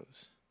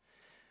chose.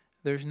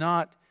 There's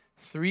not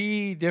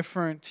three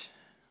different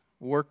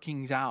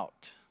workings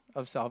out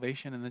of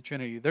salvation in the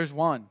Trinity. There's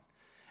one,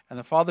 and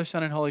the Father,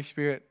 Son, and Holy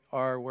Spirit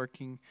are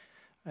working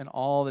in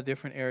all the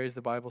different areas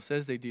the Bible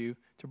says they do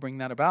to bring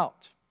that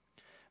about.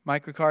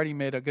 Mike Riccardi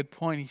made a good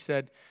point. He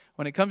said,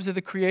 when it comes to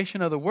the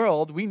creation of the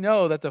world, we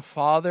know that the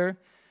Father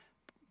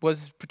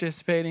was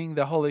participating,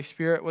 the Holy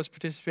Spirit was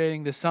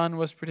participating, the Son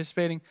was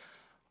participating.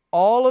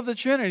 All of the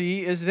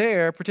Trinity is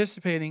there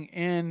participating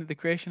in the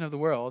creation of the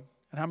world.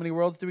 And how many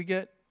worlds do we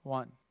get?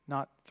 One,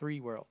 not three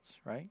worlds,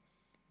 right?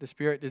 The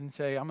Spirit didn't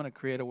say, I'm going to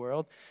create a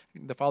world.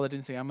 The Father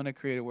didn't say, I'm going to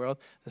create a world.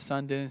 The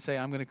Son didn't say,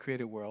 I'm going to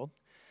create a world.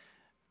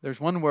 There's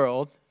one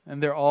world,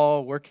 and they're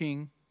all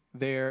working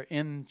there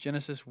in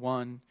Genesis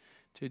 1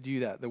 to do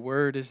that. The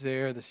Word is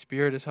there. The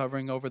Spirit is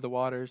hovering over the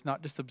waters,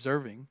 not just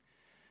observing,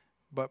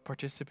 but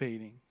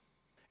participating.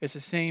 It's the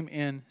same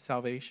in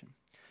salvation.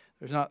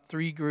 There's not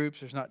three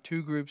groups. There's not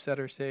two groups that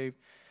are saved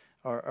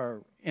or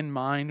are in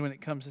mind when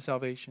it comes to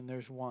salvation.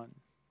 There's one.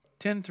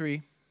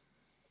 10:3.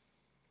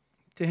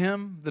 To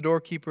him the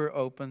doorkeeper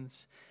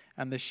opens,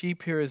 and the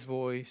sheep hear his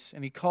voice,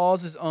 and he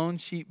calls his own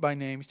sheep by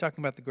name. He's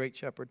talking about the great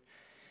shepherd.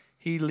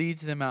 He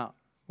leads them out.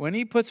 When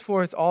he puts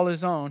forth all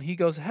his own, he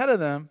goes ahead of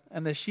them,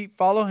 and the sheep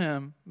follow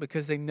him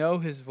because they know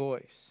his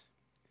voice.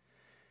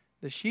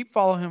 The sheep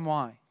follow him,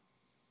 why?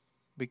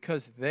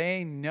 Because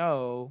they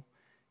know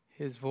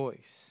his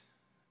voice.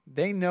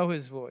 They know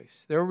his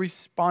voice. They're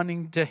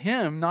responding to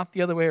him, not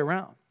the other way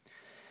around.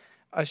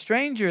 A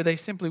stranger they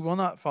simply will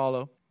not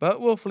follow, but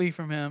will flee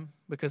from him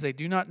because they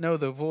do not know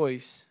the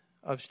voice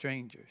of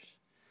strangers.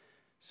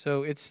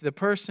 So it's the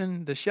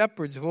person, the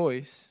shepherd's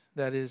voice,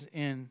 that is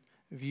in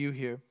view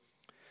here.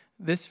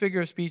 This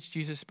figure of speech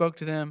Jesus spoke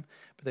to them,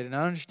 but they did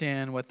not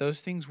understand what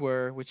those things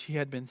were which he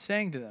had been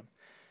saying to them.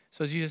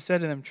 So Jesus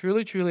said to them,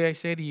 truly, truly, I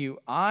say to you,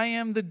 I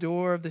am the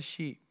door of the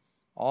sheep.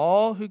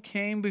 All who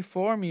came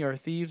before me are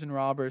thieves and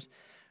robbers,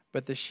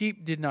 but the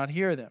sheep did not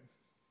hear them.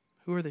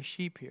 Who are the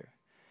sheep here?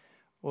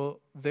 Well,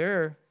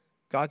 they're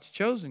God's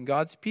chosen,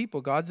 God's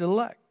people, God's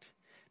elect.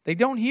 They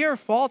don't hear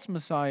false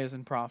messiahs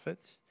and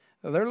prophets.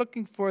 They're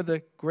looking for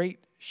the great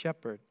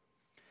shepherd.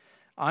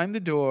 I'm the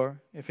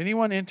door. If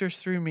anyone enters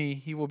through me,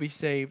 he will be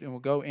saved and will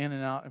go in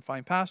and out and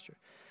find pasture.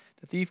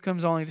 The thief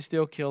comes only to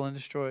steal, kill, and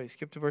destroy.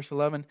 Skip to verse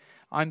 11.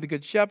 I'm the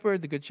good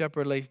shepherd. The good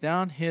shepherd lays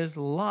down his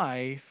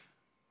life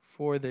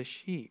for the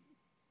sheep.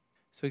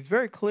 So he's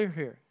very clear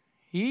here.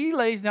 He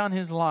lays down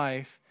his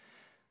life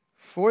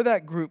for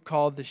that group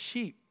called the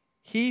sheep.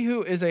 He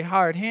who is a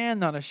hired hand,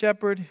 not a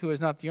shepherd, who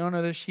is not the owner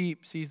of the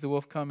sheep, sees the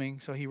wolf coming,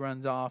 so he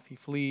runs off, he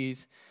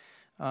flees.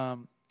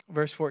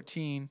 Verse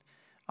 14.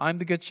 I'm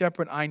the good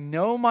shepherd. I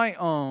know my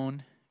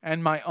own,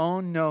 and my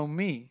own know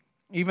me.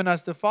 Even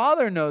as the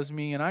Father knows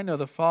me, and I know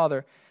the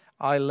Father,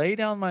 I lay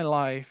down my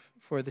life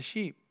for the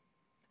sheep.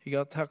 He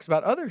talks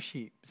about other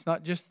sheep. It's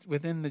not just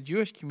within the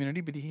Jewish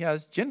community, but he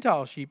has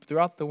Gentile sheep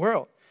throughout the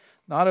world.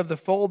 Not of the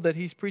fold that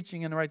he's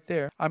preaching in right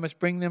there. I must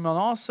bring them on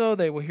also.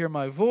 They will hear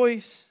my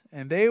voice,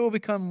 and they will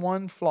become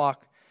one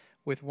flock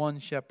with one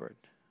shepherd.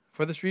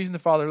 For this reason the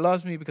Father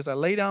loves me, because I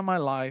lay down my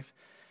life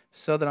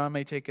so that I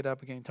may take it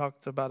up again. He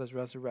talks about his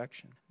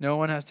resurrection. No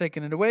one has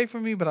taken it away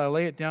from me, but I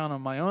lay it down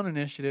on my own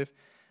initiative.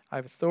 I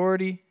have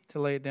authority to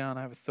lay it down.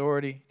 I have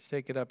authority to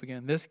take it up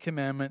again. This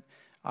commandment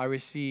I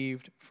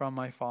received from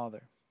my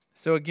Father.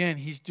 So again,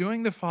 he's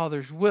doing the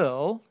Father's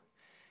will.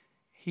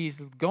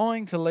 He's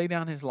going to lay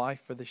down his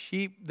life for the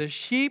sheep. The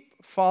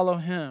sheep follow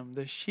him.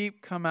 The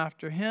sheep come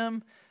after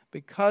him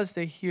because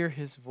they hear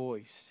his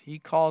voice. He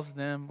calls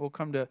them. We'll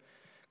come to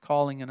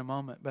calling in a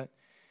moment, but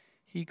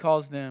he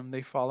calls them,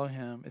 they follow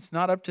him. It's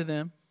not up to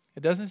them. It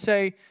doesn't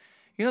say,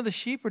 the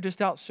sheep are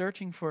just out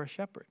searching for a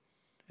shepherd.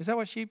 Is that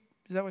what sheep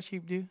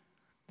do?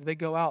 Do they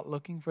go out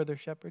looking for their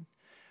shepherd?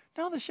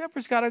 No, the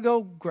shepherd's got to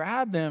go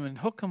grab them and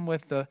hook them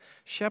with the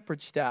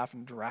shepherd's staff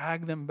and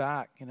drag them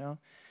back, The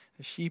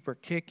sheep are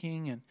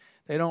kicking and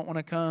they don't want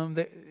to come.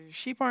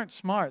 Sheep aren't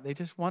smart. They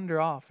just wander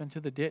off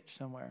into the ditch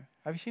somewhere.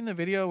 Have you seen the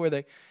video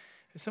where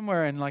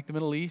somewhere in like the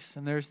Middle East,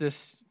 and there's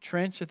this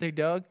trench that they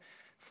dug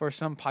for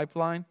some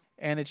pipeline?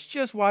 And it's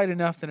just wide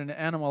enough that an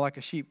animal like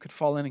a sheep could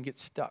fall in and get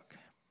stuck.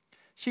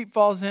 Sheep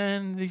falls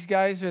in. These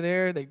guys are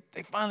there. They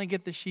finally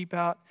get the sheep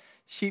out.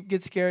 Sheep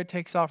gets scared,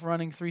 takes off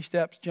running 3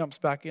 steps, jumps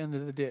back into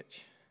the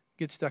ditch,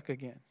 get stuck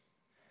again.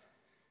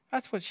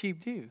 That's what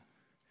sheep do.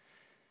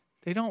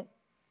 They don't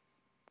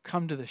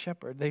come to the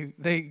shepherd.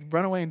 They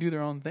run away and do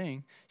their own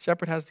thing.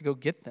 Shepherd has to go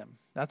get them.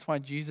 That's why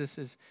Jesus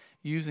is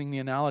using the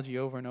analogy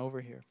over and over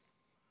here.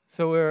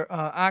 So we're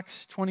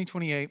Acts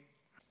 20:28.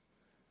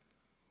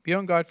 Be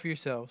on guard for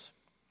yourselves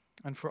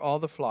and for all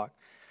the flock,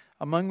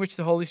 among which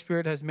the Holy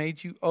Spirit has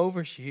made you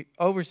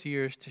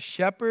overseers to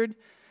shepherd.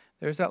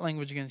 There's that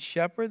language again.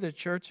 Shepherd the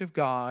church of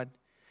God,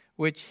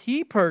 which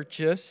he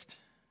purchased.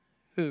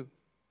 Who?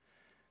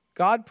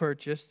 God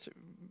purchased.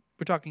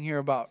 We're talking here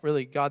about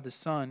really God the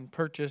Son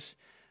purchased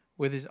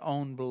with his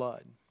own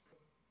blood.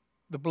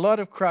 The blood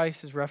of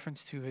Christ is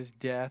reference to his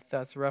death.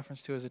 That's a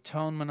reference to his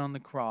atonement on the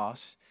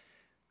cross.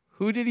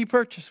 Who did he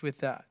purchase with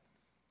that?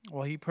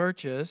 Well, he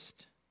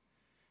purchased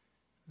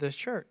the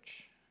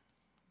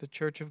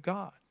church of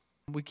God.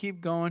 We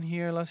keep going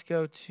here. Let's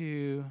go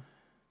to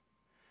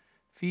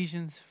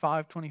Ephesians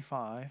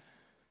 5:25.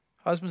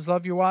 Husbands,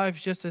 love your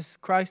wives just as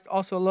Christ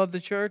also loved the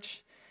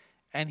church,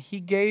 and he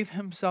gave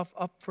himself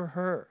up for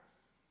her.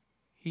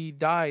 He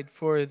died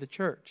for the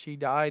church. He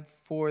died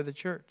for the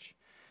church.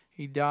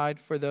 He died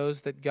for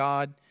those that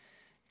God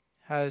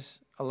has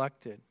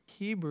elected.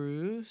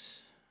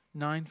 Hebrews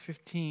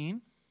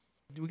 9:15.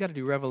 We got to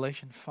do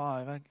Revelation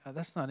 5.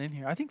 That's not in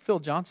here. I think Phil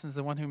Johnson's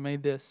the one who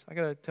made this. I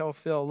got to tell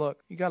Phil,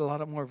 look, you got a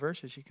lot of more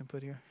verses you can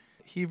put here.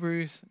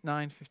 Hebrews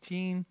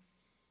 9:15.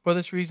 For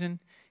this reason,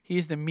 he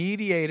is the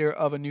mediator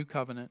of a new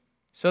covenant,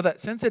 so that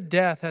since a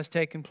death has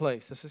taken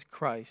place, this is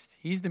Christ,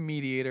 he's the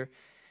mediator,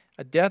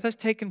 a death has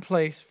taken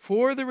place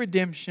for the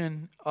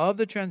redemption of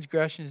the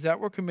transgressions that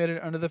were committed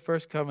under the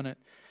first covenant.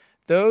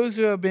 Those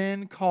who have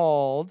been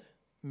called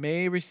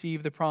may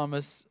receive the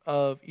promise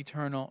of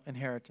eternal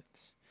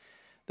inheritance.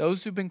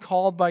 Those who've been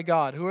called by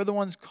God. Who are the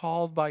ones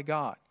called by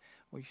God?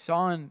 We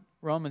saw in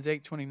Romans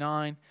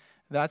 8:29,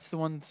 that's the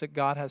ones that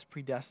God has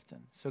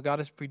predestined. So God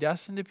has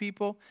predestined the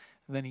people,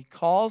 and then he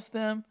calls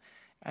them.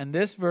 And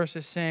this verse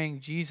is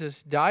saying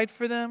Jesus died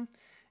for them,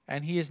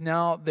 and he is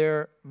now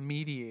their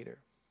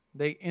mediator.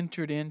 They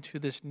entered into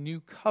this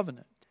new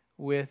covenant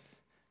with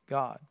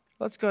God.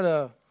 Let's go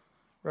to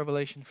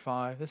Revelation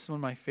 5. This is one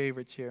of my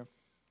favorites here.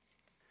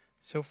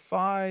 So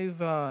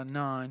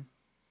 5:9.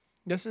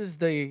 This is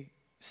the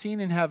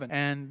scene in heaven.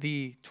 And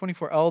the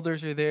 24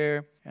 elders are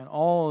there. And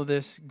all of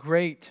this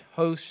great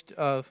host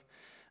of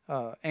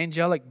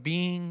angelic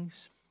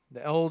beings,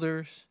 the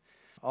elders,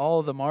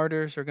 all the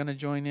martyrs are going to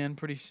join in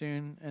pretty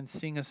soon and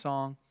sing a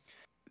song.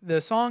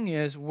 The song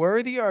is,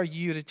 "Worthy are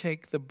you to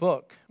take the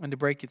book and to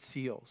break its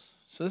seals."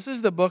 So this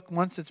is the book,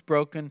 once it's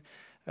broken,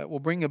 will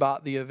bring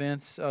about the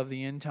events of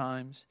the end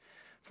times.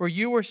 For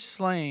you were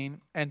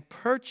slain and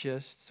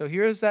purchased. So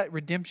here's that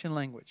redemption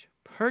language.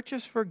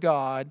 Purchased for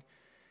God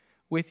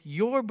with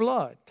your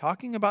blood.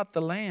 Talking about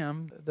the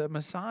Lamb, the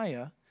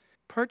Messiah.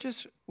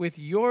 Purchased with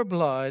your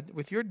blood,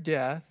 with your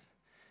death,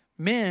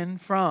 men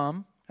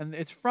from, and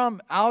it's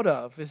from out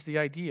of is the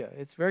idea.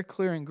 It's very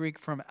clear in Greek,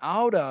 from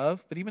out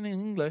of, but even in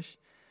English,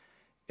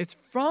 it's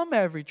from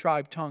every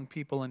tribe, tongue,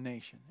 people, and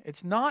nation.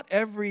 It's not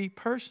every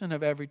person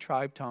of every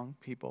tribe, tongue,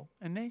 people,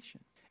 and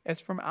nation.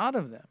 It's from out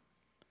of them.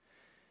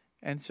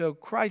 And so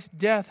Christ's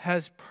death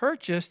has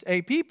purchased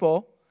a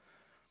people,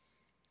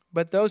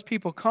 but those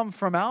people come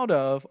from out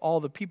of all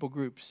the people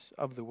groups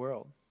of the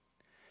world.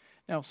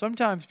 Now,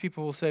 sometimes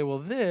people will say, well,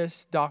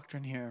 this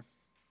doctrine here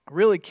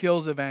really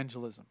kills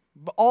evangelism.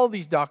 But all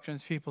these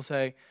doctrines, people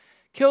say,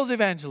 kills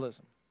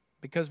evangelism.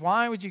 Because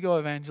why would you go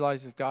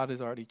evangelize if God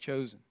has already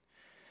chosen?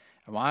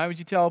 And why would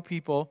you tell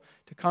people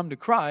to come to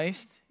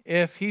Christ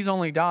if he's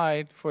only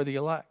died for the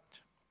elect?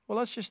 Well,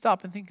 let's just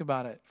stop and think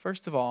about it.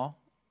 First of all,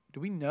 do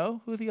we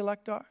know who the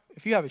elect are?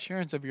 If you have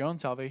assurance of your own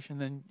salvation,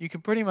 then you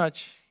can pretty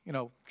much,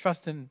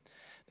 trust in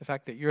the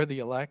fact that you're the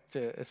elect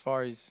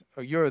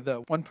or you're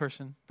the one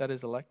person that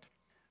is elect.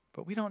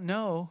 But we don't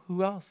know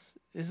who else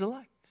is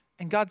elect.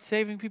 And God's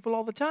saving people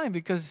all the time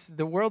because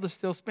the world is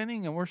still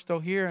spinning and we're still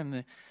here and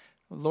the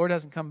Lord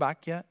hasn't come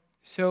back yet.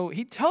 So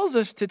he tells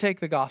us to take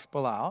the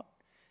gospel out.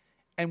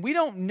 And we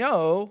don't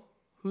know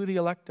who the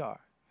elect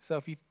are. So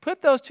if you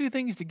put those two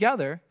things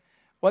together,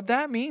 what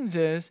that means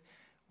is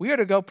we are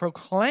to go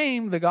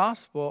proclaim the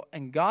gospel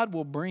and God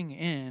will bring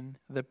in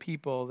the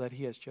people that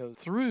he has chosen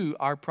through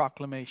our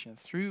proclamation,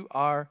 through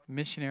our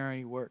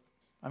missionary work.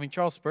 I mean,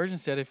 Charles Spurgeon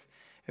said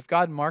if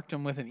God marked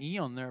them with an E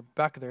on their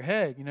back of their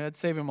head, it'd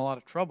save him a lot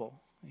of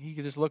trouble. He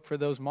could just look for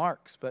those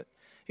marks. But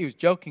he was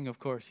joking, of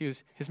course. He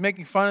was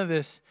making fun of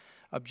this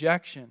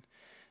objection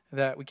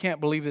that we can't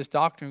believe this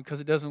doctrine because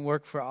it doesn't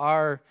work for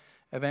our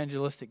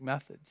evangelistic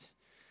methods.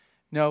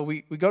 No,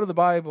 we go to the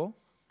Bible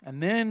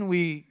and then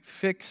we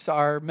fix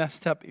our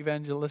messed up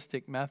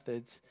evangelistic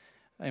methods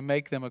and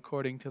make them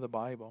according to the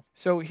Bible.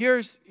 So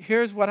here's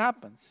what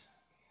happens.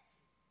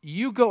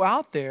 You go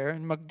out there,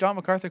 and John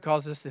MacArthur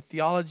calls this the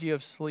theology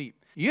of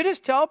sleep. You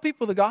just tell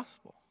people the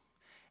gospel.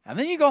 And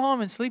then you go home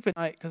and sleep at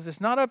night because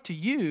it's not up to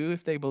you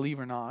if they believe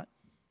or not.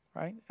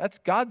 Right? That's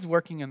God's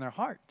working in their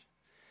heart.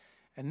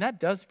 And that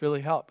does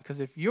really help because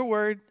if you're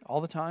worried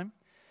all the time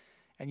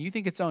and you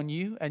think it's on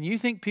you, and you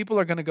think people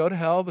are going to go to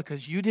hell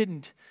because you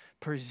didn't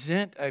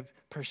present a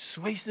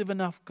persuasive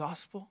enough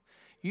gospel,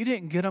 you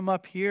didn't get them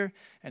up here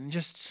and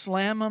just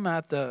slam them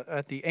at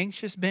the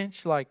anxious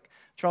bench like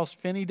Charles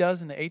Finney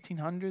does in the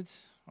 1800s,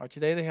 or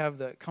today they have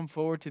the come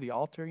forward to the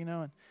altar,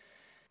 and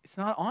it's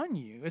not on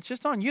you. It's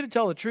just on you to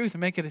tell the truth and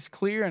make it as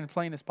clear and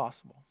plain as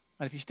possible.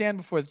 And if you stand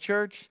before the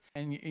church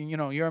and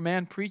you're a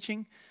man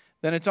preaching,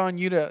 then it's on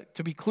you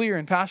to be clear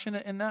and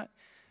passionate in that.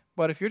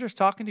 But if you're just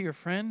talking to your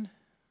friend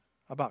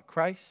about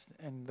Christ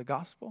and the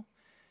gospel,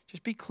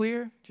 just be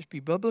clear, just be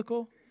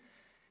biblical,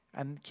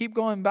 and keep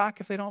going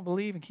back if they don't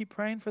believe and keep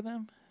praying for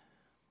them.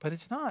 But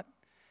it's not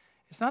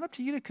up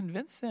to you to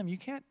convince them. You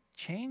can't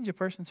change a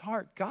person's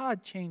heart.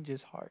 God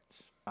changes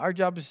hearts. Our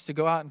job is to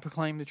go out and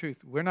proclaim the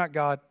truth. We're not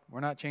God. We're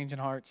not changing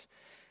hearts.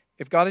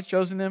 If God has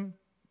chosen them,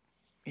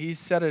 He's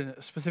set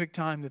a specific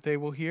time that they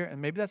will hear,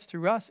 and maybe that's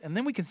through us. And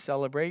then we can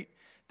celebrate.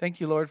 Thank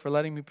you, Lord, for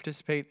letting me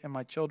participate in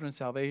my children's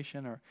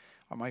salvation or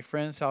my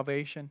friend's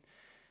salvation.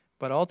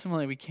 But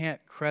ultimately, we can't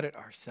credit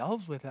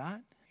ourselves with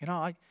that.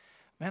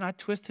 I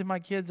twisted my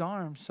kids'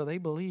 arms so they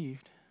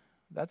believed.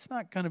 That's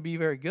not going to be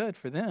very good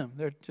for them.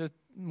 They're just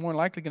more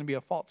likely going to be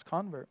a false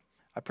convert.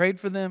 I prayed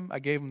for them. I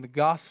gave them the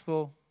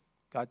gospel.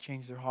 God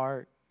changed their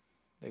heart.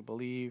 They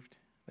believed.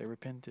 They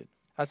repented.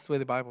 That's the way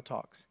the Bible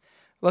talks.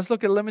 Let's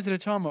look at limited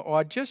atonement.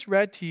 I just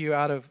read to you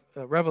out of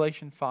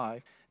Revelation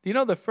 5. Do you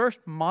know the first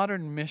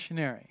modern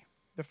missionary,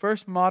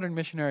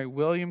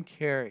 William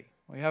Carey?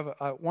 We have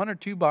one or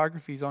two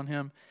biographies on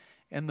him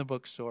in the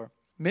bookstore.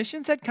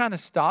 Missions had kind of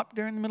stopped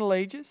during the Middle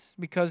Ages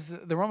because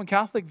the Roman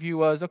Catholic view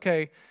was,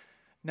 okay,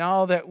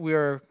 now that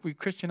we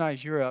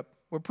Christianized Europe,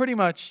 we're pretty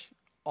much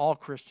all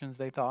Christians,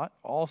 they thought,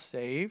 all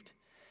saved.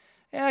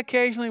 And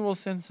occasionally we'll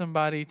send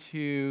somebody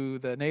to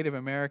the Native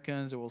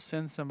Americans or we'll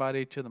send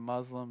somebody to the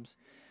Muslims.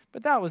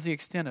 But that was the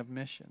extent of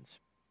missions.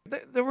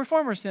 The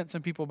Reformers sent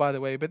some people, by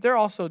the way, but they're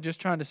also just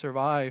trying to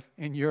survive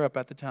in Europe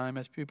at the time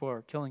as people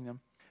are killing them.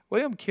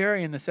 William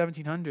Carey in the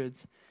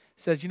 1700s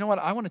says, you know what,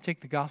 I want to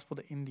take the gospel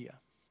to India.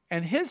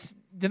 And his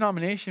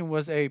denomination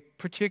was a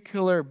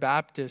particular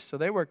Baptist, so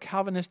they were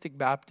Calvinistic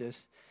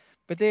Baptists,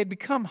 but they had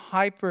become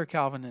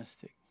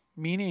hyper-Calvinistic,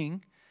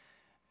 meaning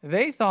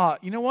they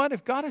thought, you know what,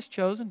 if God has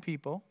chosen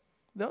people,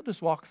 they'll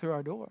just walk through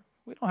our door.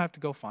 We don't have to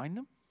go find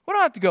them. We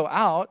don't have to go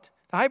out.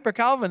 The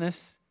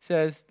hyper-Calvinist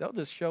says they'll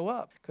just show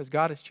up because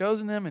God has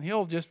chosen them and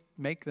He'll just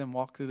make them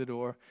walk through the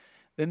door.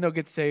 Then they'll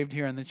get saved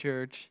here in the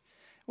church.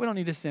 We don't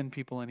need to send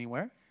people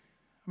anywhere.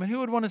 I mean, who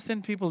would want to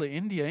send people to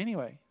India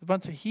anyway? A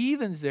bunch of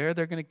heathens there.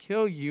 They're going to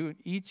kill you and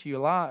eat you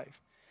alive.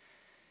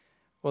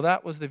 Well,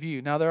 that was the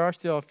view. Now, there are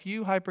still a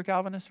few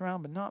hyper-Calvinists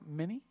around, but not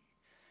many.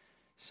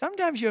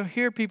 Sometimes you'll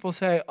hear people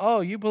say, oh,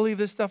 you believe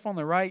this stuff on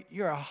the right?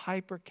 You're a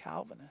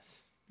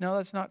hyper-Calvinist. No,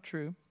 that's not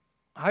true.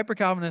 A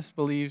hyper-Calvinist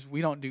believes we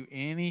don't do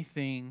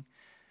anything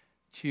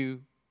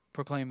to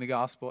proclaim the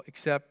gospel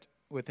except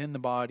within the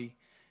body.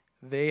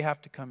 They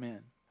have to come in.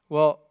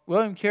 Well,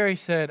 William Carey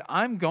said,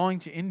 I'm going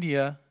to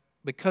India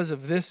because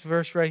of this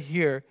verse right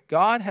here.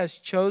 God has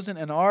chosen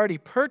and already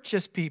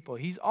purchased people.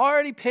 He's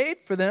already paid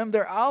for them.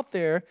 They're out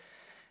there,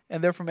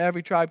 and they're from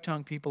every tribe,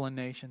 tongue, people, and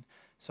nation.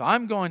 So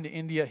I'm going to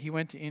India. He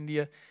went to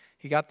India.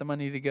 He got the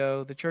money to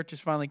go. The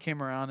churches finally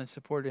came around and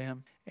supported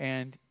him,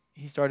 and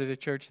he started a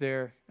church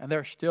there. And there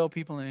are still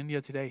people in India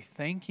today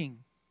thanking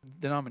the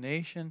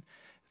denomination,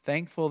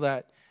 thankful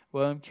that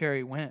William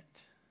Carey went.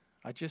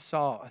 I just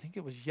saw, I think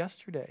it was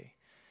yesterday,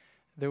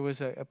 there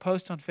was a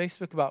post on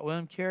Facebook about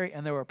William Carey,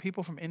 and there were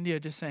people from India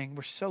just saying,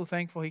 we're so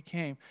thankful he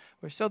came.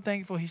 We're so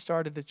thankful he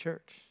started the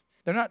church.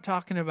 They're not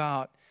talking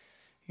about,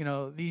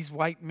 these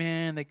white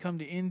men, they come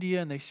to India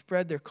and they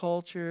spread their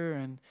culture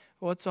and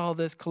what's all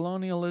this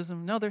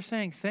colonialism. No, they're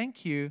saying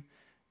thank you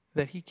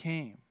that he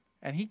came.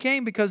 And he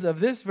came because of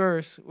this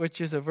verse,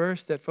 which is a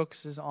verse that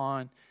focuses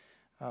on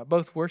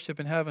both worship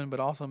in heaven, but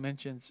also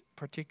mentions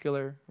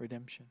particular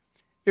redemption.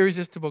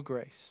 Irresistible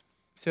grace.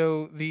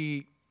 So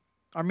the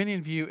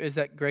Arminian view is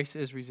that grace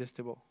is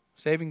resistible.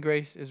 Saving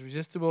grace is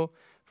resistible,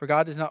 for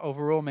God does not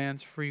overrule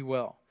man's free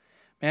will.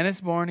 Man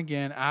is born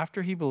again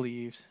after he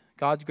believes.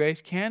 God's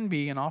grace can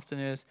be, and often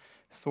is,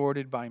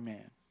 thwarted by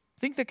man. I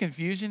think the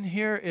confusion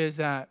here is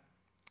that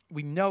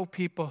we know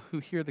people who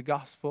hear the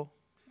gospel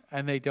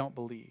and they don't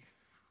believe.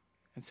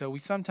 And so we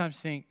sometimes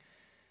think,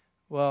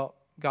 well,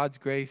 God's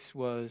grace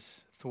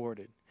was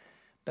thwarted.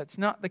 That's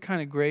not the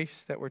kind of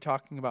grace that we're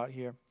talking about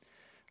here.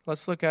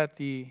 Let's look at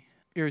the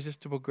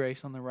irresistible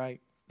grace on the right.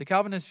 The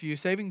Calvinist view,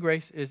 saving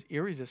grace is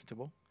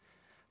irresistible,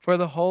 for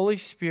the Holy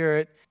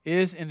Spirit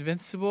is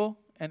invincible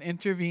and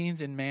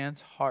intervenes in man's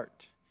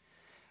heart.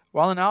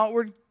 While an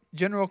outward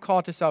general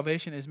call to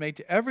salvation is made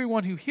to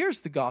everyone who hears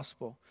the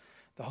gospel,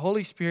 the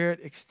Holy Spirit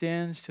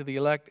extends to the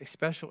elect a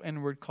special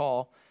inward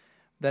call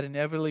that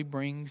inevitably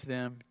brings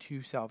them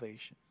to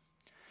salvation.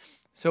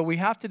 So we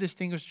have to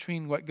distinguish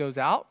between what goes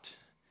out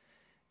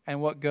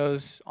and what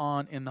goes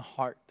on in the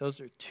heart.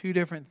 Those are two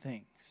different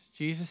things.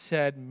 Jesus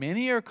said,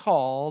 many are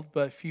called,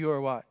 but few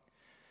are what?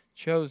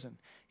 Chosen.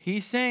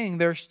 He's saying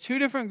there's two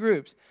different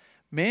groups.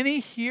 Many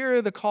hear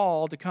the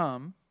call to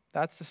come,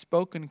 That's the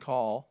spoken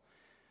call.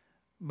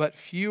 But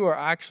few are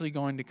actually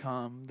going to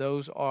come.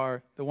 Those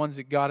are the ones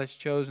that God has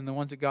chosen, the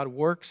ones that God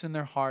works in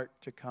their heart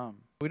to come.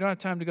 We don't have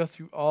time to go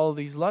through all of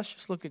these. Let's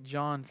just look at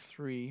John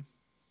 3.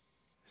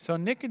 So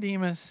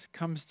Nicodemus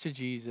comes to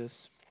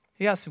Jesus.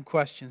 He has some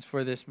questions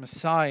for this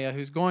Messiah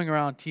who's going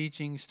around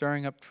teaching,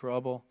 stirring up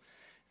trouble.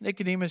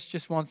 Nicodemus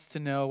just wants to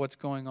know what's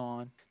going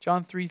on.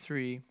 John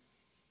 3:3.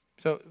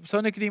 So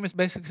Nicodemus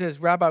basically says,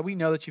 Rabbi, we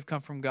know that you've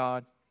come from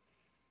God.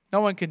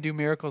 No one can do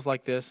miracles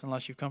like this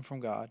unless you've come from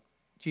God.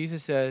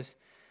 Jesus says,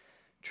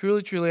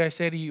 truly, truly, I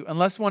say to you,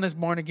 unless one is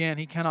born again,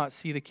 he cannot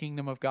see the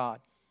kingdom of God.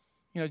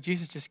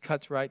 Jesus just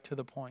cuts right to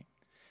the point.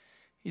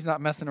 He's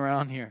not messing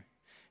around here.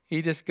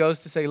 He just goes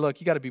to say, look,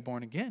 you got to be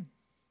born again.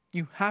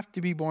 You have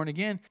to be born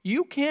again.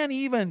 You can't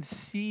even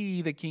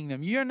see the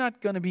kingdom. You're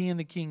not going to be in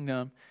the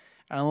kingdom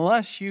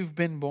unless you've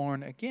been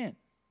born again.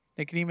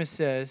 Nicodemus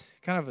says,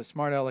 kind of a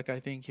smart aleck, I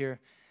think here,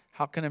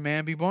 how can a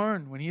man be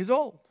born when he is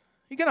old?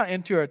 He cannot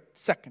enter a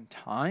second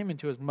time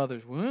into his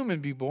mother's womb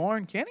and be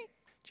born, can he?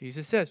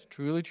 Jesus says,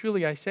 truly,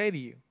 truly, I say to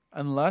you,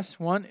 unless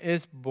one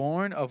is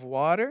born of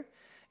water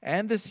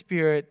and the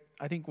Spirit,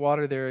 I think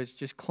water there is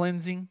just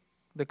cleansing,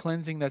 the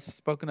cleansing that's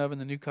spoken of in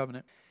the New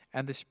Covenant,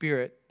 and the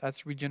Spirit,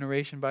 that's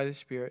regeneration by the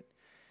Spirit,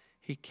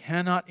 he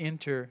cannot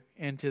enter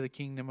into the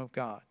kingdom of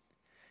God.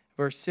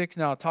 Verse 6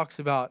 now talks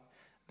about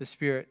the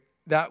Spirit.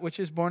 That which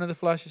is born of the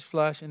flesh is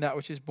flesh, and that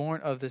which is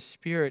born of the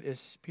Spirit is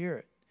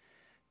spirit.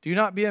 Do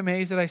not be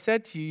amazed that I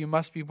said to you, you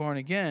must be born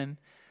again.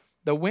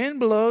 The wind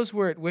blows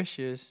where it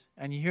wishes,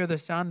 and you hear the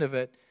sound of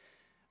it,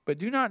 but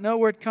do not know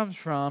where it comes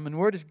from and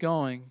where it is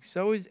going.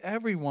 So is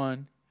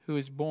everyone who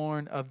is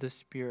born of the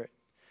Spirit.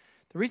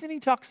 The reason he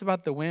talks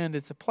about the wind,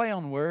 it's a play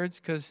on words,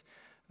 because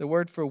the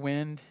word for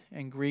wind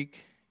in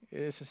Greek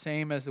is the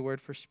same as the word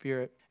for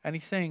spirit. And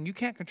he's saying you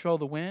can't control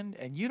the wind,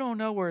 and you don't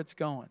know where it's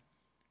going.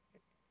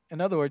 In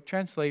other words,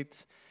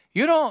 translates,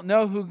 you don't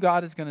know who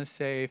God is going to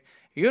save.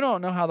 You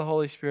don't know how the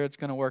Holy Spirit's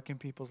going to work in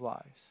people's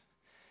lives.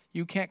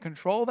 You can't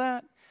control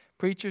that.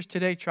 Preachers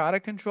today try to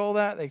control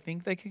that. They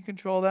think they can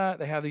control that.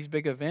 They have these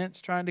big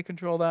events trying to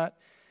control that,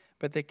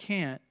 but they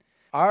can't.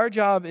 Our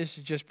job is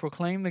to just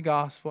proclaim the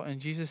gospel,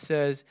 and Jesus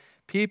says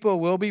people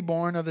will be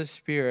born of the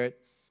Spirit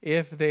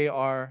if they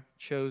are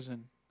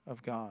chosen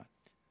of God.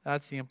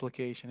 That's the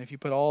implication, if you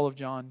put all of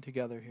John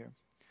together here.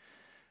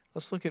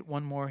 Let's look at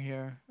one more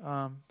here.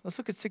 Let's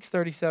look at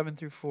 6:37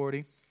 through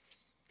 40.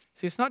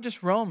 See, it's not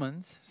just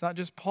Romans, it's not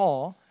just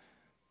Paul,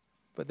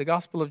 but the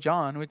Gospel of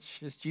John, which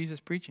is Jesus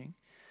preaching,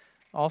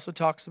 also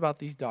talks about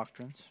these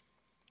doctrines.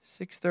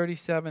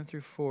 6:37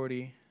 through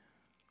 40.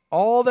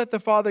 All that the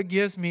Father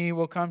gives me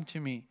will come to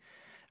me,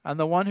 and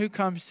the one who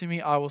comes to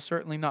me I will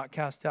certainly not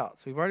cast out.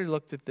 So we've already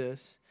looked at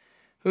this.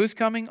 Who's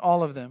coming?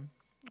 All of them.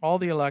 All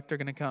the elect are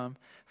going to come.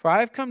 For I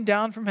have come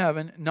down from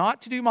heaven,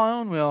 not to do my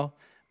own will,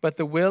 but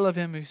the will of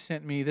him who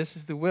sent me. This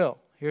is the will.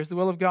 Here's the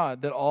will of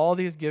God, that all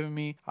that he has given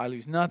me, I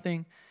lose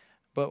nothing,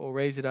 but will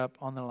raise it up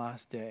on the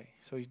last day.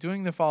 So he's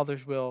doing the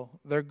Father's will.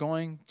 They're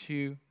going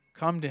to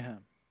come to him.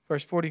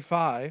 Verse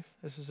 45,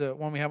 this is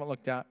one we haven't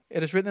looked at.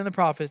 It is written in the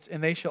prophets,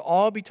 and they shall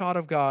all be taught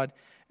of God.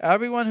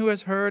 Everyone who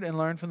has heard and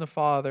learned from the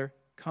Father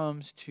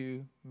comes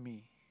to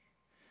me.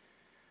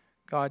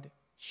 God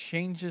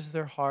changes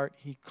their heart.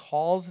 He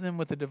calls them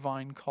with a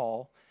divine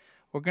call.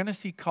 We're going to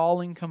see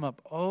calling come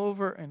up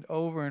over and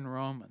over in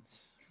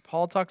Romans.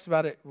 Paul talks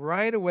about it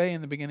right away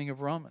in the beginning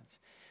of Romans.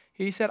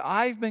 He said,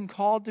 I've been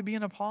called to be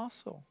an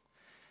apostle.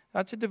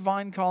 That's a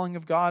divine calling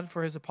of God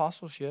for his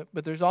apostleship,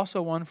 but there's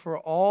also one for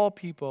all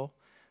people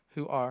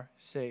who are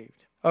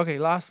saved. Okay,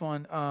 last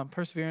one,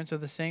 perseverance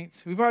of the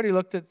saints. We've already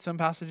looked at some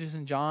passages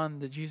in John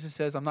that Jesus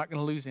says, I'm not going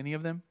to lose any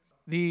of them.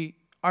 The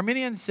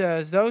Arminian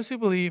says, those who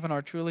believe and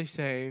are truly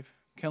saved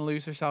can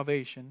lose their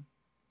salvation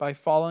by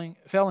failing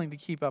to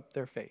keep up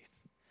their faith.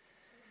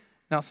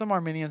 Now, some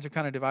Arminians are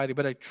kind of divided,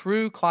 but a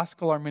true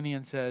classical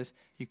Arminian says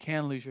you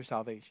can lose your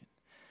salvation.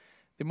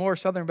 The more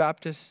Southern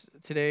Baptists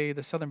today,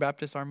 the Southern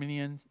Baptist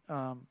Arminian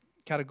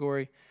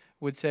category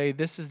would say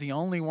this is the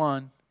only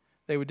one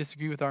they would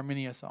disagree with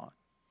Arminius on.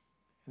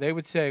 They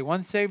would say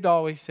once saved,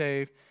 always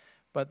saved,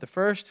 but the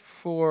first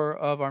four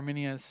of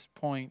Arminius'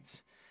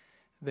 points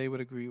they would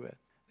agree with.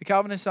 The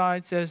Calvinist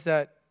side says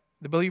that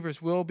the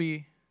believers will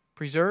be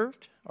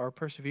preserved or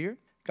persevered.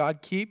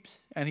 God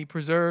keeps and he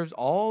preserves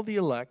all the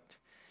elect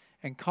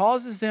and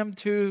causes them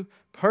to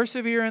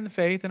persevere in the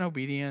faith and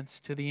obedience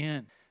to the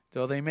end.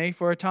 Though they may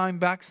for a time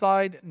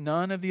backslide,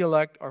 none of the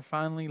elect are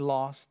finally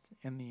lost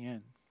in the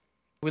end.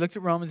 We looked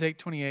at Romans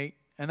 8:28,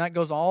 and that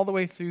goes all the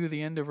way through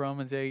the end of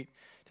Romans 8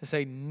 to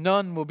say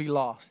none will be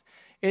lost.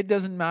 It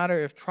doesn't matter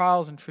if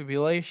trials and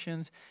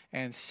tribulations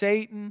and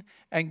Satan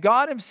and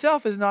God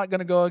himself is not going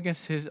to go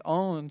against his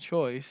own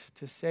choice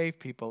to save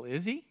people,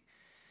 is he?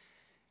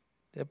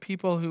 The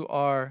people who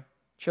are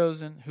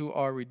chosen, who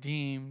are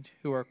redeemed,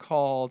 who are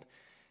called,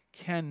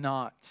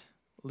 cannot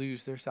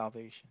lose their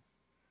salvation.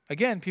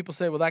 Again, people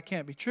say, well, that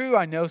can't be true.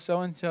 I know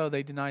so-and-so,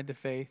 they denied the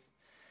faith.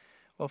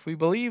 Well, if we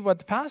believe what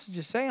the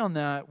passages say on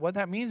that, what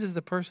that means is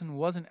the person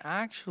wasn't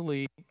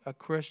actually a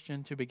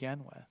Christian to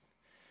begin with.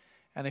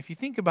 And if you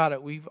think about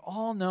it, we've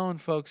all known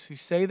folks who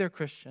say they're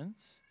Christians,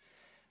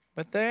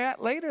 but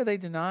later they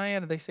deny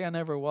it. They say, I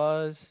never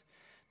was.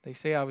 They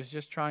say, I was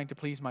just trying to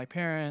please my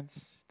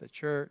parents, the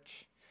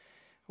church.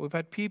 We've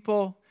had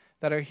people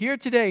that are here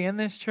today in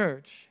this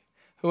church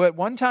who at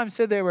one time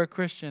said they were a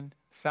Christian,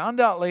 found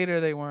out later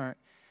they weren't,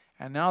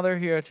 and now they're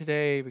here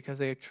today because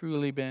they have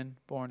truly been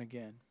born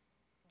again.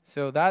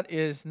 So that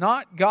is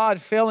not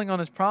God failing on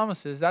his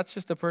promises. That's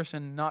just the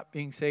person not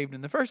being saved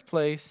in the first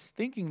place,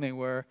 thinking they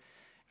were,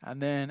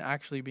 and then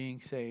actually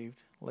being saved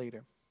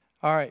later.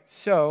 All right,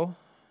 so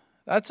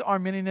that's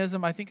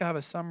Arminianism. I think I have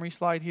a summary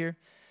slide here.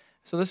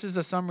 So this is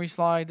a summary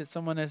slide that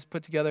someone has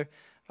put together.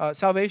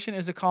 Salvation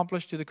is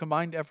accomplished through the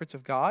combined efforts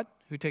of God,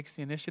 who takes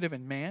the initiative,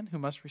 and man, who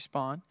must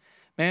respond.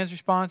 Man's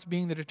response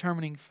being the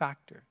determining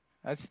factor.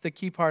 That's the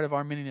key part of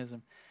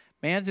Arminianism.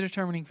 Man's the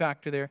determining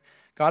factor there.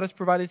 God has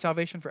provided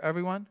salvation for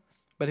everyone,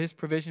 but his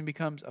provision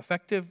becomes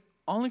effective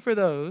only for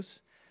those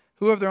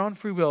who of their own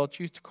free will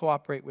choose to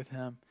cooperate with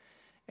him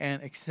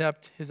and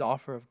accept his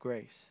offer of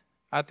grace.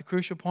 At the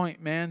crucial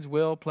point, man's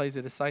will plays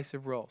a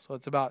decisive role. So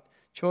it's about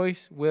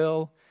choice,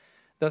 will.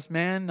 Thus,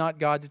 man, not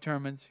God,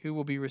 determines who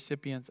will be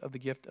recipients of the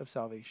gift of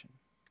salvation.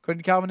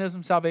 According to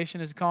Calvinism,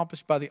 salvation is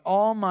accomplished by the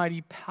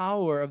almighty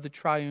power of the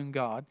triune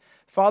God.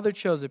 The Father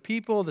chose a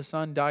people, the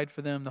Son died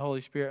for them, the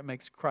Holy Spirit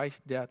makes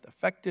Christ's death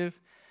effective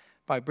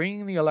by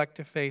bringing the elect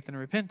to faith and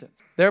repentance,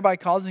 thereby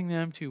causing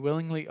them to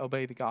willingly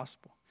obey the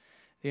gospel.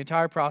 The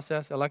entire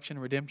process, election,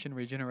 redemption,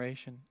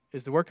 regeneration,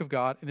 is the work of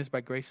God and is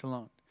by grace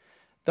alone.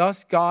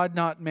 Thus, God,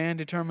 not man,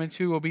 determines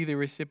who will be the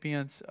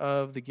recipients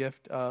of the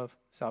gift of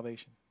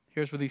salvation.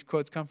 Here's where these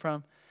quotes come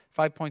from.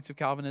 5 points of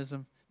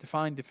Calvinism,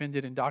 defined,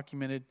 defended, and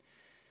documented.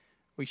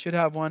 We should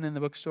have one in the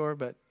bookstore,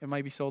 but it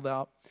might be sold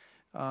out.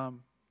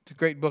 It's a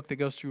great book that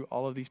goes through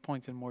all of these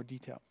points in more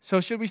detail.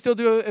 So should we still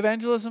do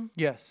evangelism?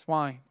 Yes.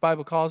 Why? The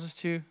Bible calls us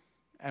to,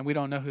 and we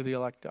don't know who the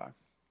elect are.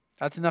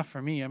 That's enough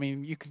for me. I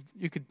mean, you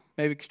could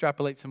maybe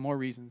extrapolate some more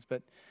reasons,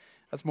 but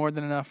that's more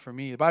than enough for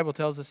me. The Bible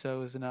tells us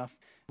so is enough.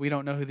 We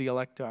don't know who the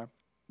elect are.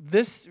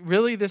 This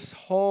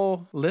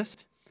whole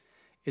list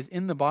is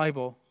in the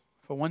Bible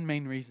for one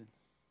main reason: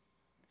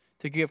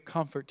 to give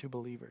comfort to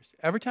believers.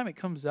 Every time it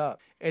comes up,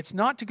 it's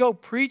not to go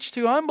preach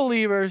to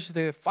unbelievers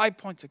the 5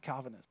 points of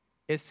Calvinism.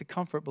 It's to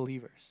comfort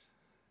believers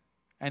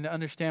and to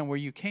understand where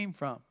you came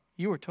from.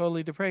 You were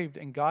totally depraved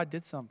and God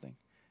did something.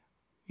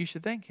 You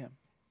should thank him.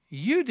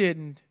 You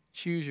didn't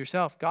choose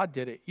yourself. God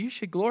did it. You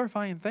should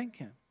glorify and thank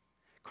him.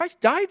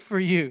 Christ died for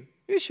you.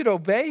 You should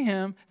obey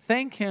him,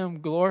 thank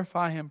him,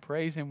 glorify him,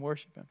 praise him,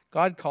 worship him.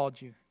 God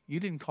called you. You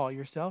didn't call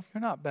yourself.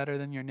 You're not better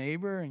than your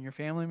neighbor and your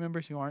family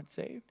members who aren't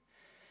saved.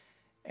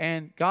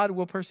 And God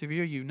will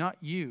persevere you, not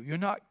you.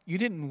 You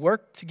didn't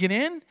work to get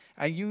in,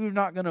 and you're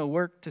not going to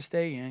work to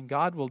stay in.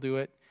 God will do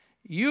it.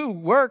 You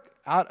work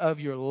out of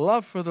your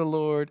love for the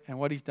Lord and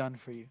what he's done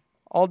for you.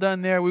 All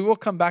done there. We will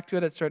come back to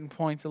it at certain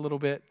points a little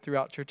bit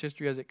throughout church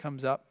history as it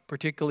comes up,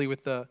 particularly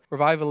with the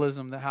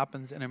revivalism that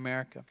happens in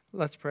America.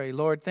 Let's pray.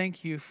 Lord,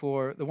 thank you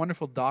for the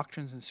wonderful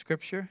doctrines in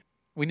Scripture.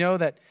 We know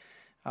that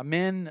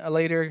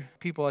later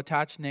people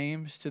attach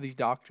names to these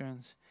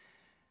doctrines.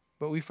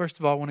 But we first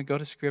of all want to go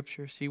to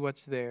Scripture, see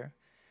what's there.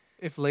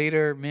 If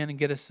later men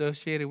get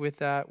associated with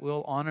that,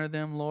 we'll honor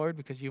them, Lord,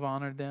 because you've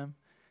honored them.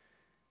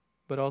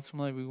 But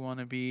ultimately we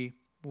want to be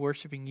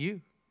worshiping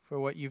you for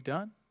what you've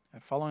done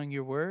and following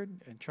your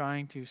word and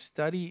trying to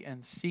study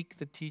and seek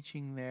the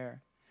teaching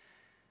there.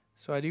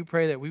 So I do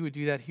pray that we would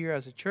do that here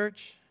as a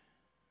church,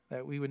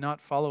 that we would not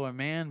follow a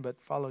man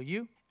but follow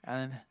you,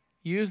 and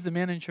use the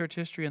men in church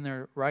history and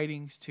their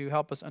writings to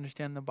help us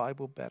understand the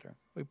Bible better.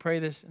 We pray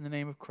this in the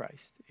name of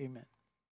Christ. Amen.